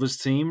Silva's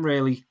team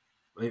really,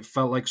 it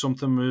felt like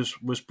something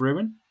was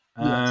brewing.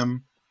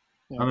 And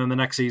then the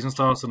next season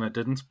started and it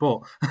didn't.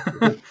 But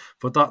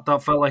but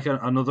that felt like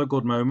another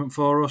good moment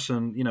for us.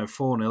 And,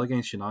 4-0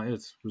 against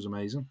United was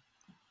amazing.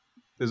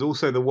 There's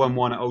also the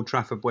 1-1 at Old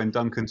Trafford when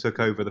Duncan took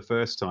over the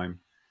first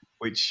time,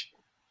 which...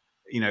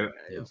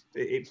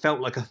 it felt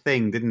like a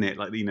thing, didn't it?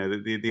 Like,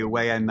 the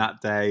away end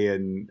that day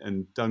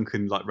and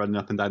Duncan like running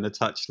up and down the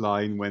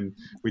touchline when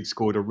we'd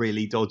scored a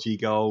really dodgy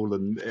goal.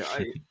 And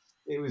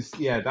it was,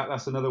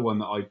 that's another one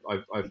that I've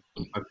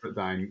put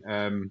down.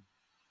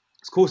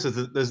 Of course,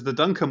 there's the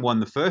Duncan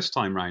one the first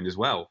time round as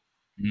well.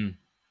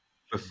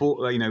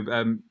 Before,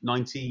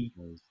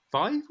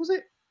 95, was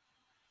it?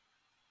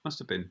 Must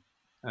have been.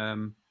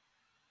 I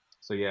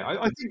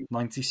think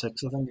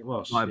 96, I think it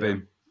was. Might have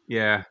been,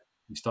 yeah.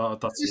 We started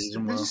that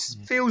season well. It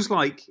just feels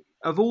like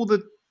of all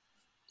the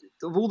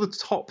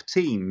top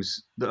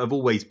teams that have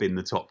always been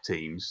the top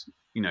teams,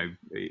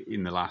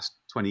 in the last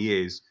 20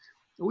 years,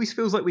 it always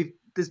feels like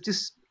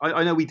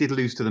I know we did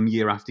lose to them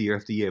year after year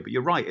after year, but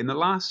you're right. In the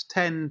last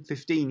 10,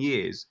 15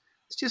 years,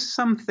 it's just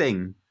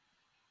something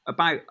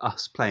about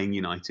us playing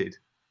United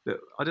that,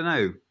 I don't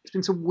know, there's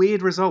been some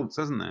weird results,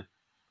 hasn't there?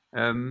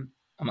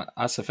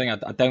 That's the thing.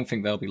 I don't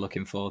think they'll be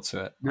looking forward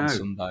to it on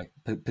Sunday,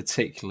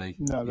 particularly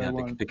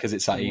because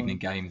it's that evening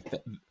game.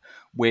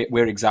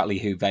 We're exactly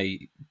who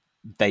they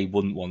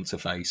wouldn't want to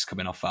face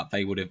coming off that.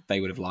 They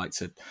would have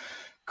liked a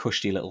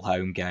cushy little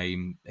home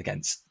game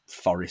against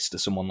Forest or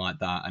someone like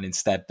that, and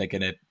instead they're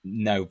going to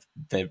know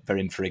they're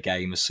in for a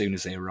game as soon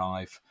as they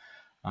arrive.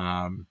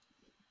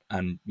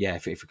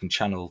 If we can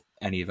channel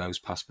any of those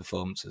past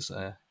performances,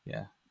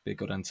 be a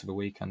good end to the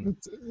weekend.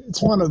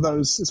 It's one of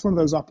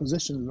those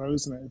oppositions, though,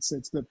 isn't it? It's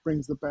that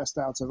brings the best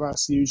out of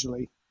us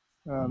usually.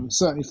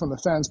 Certainly from the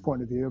fans'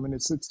 point of view. I mean,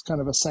 it's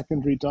kind of a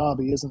secondary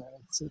derby, isn't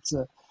it? It's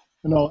a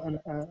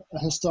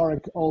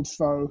historic old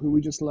foe who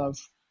we just love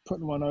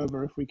putting one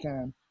over if we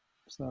can.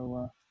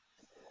 So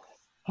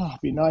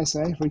it'd be nice,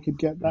 if we could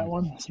get that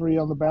one 3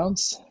 on the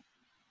bounce.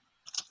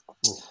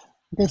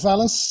 Okay,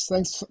 fellas,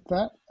 thanks for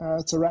that.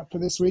 It's a wrap for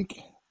this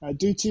week.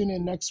 Do tune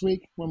in next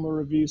week when we'll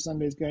review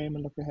Sunday's game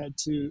and look ahead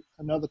to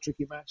another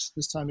tricky match,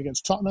 this time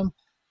against Tottenham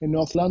in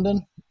North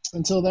London.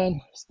 Until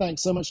then,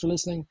 thanks so much for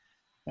listening,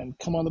 and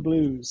come on the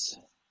Blues.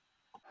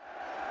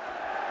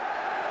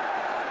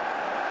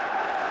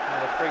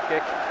 And a free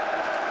kick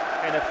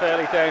in a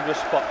fairly dangerous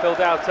spot. Phil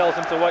Dowd tells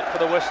him to wait for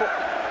the whistle.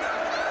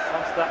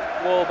 Wants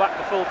that wall back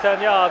the full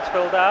 10 yards,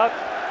 Phil Dowd.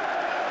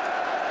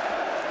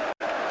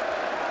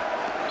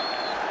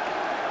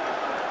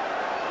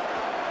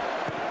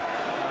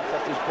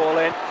 That's his ball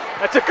in.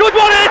 That's a good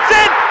one, it's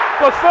in!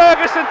 But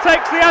Ferguson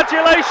takes the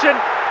adulation.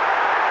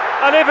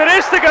 And if it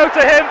is to go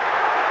to him,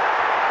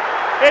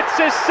 it's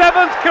his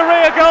 7th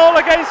career goal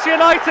against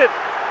United.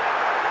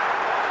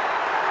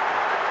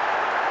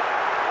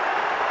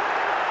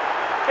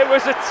 It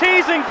was a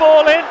teasing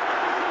ball in.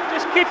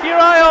 Just keep your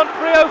eye on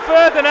Rio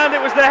Ferdinand.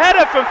 It was the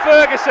header from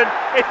Ferguson.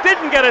 It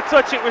didn't get a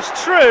touch, it was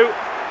true.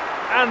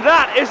 And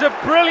that is a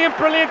brilliant,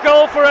 brilliant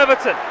goal for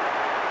Everton.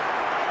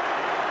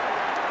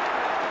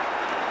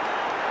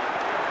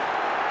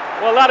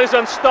 Well, that is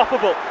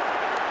unstoppable.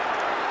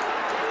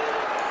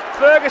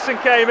 Ferguson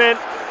came in.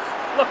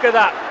 Look at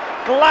that.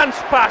 Glance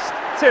past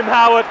Tim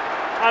Howard.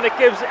 And it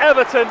gives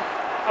Everton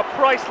a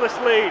priceless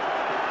lead.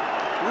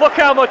 Look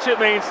how much it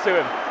means to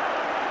him.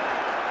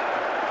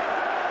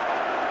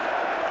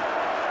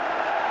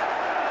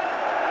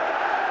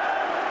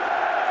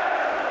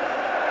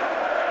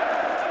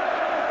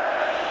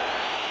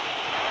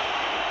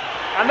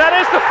 And that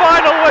is the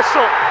final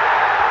whistle,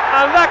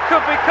 and that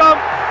could become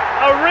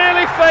a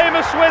really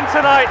famous win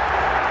tonight.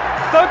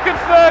 Duncan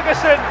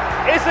Ferguson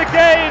is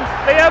again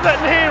the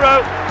Everton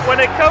hero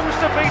when it comes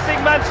to beating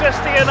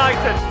Manchester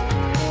United.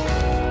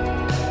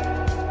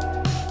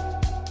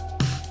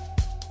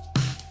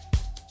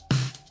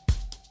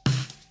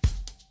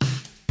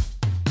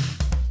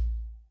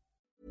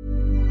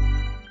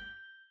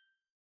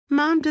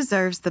 Mom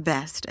deserves the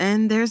best,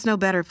 and there's no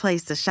better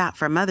place to shop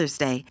for Mother's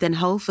Day than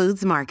Whole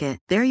Foods Market.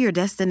 They're your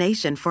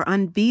destination for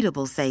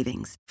unbeatable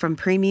savings, from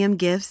premium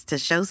gifts to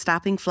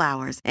show-stopping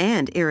flowers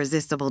and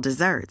irresistible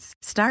desserts.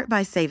 Start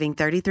by saving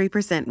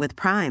 33% with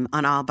Prime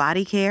on all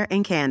body care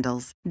and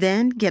candles.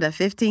 Then get a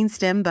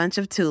 15-stem bunch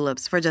of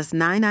tulips for just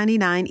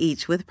 $9.99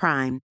 each with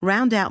Prime.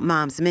 Round out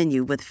Mom's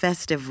menu with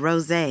festive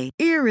rosé,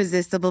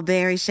 irresistible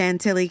berry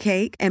chantilly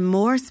cake, and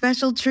more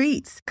special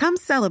treats. Come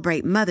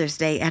celebrate Mother's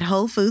Day at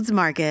Whole Foods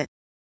Market.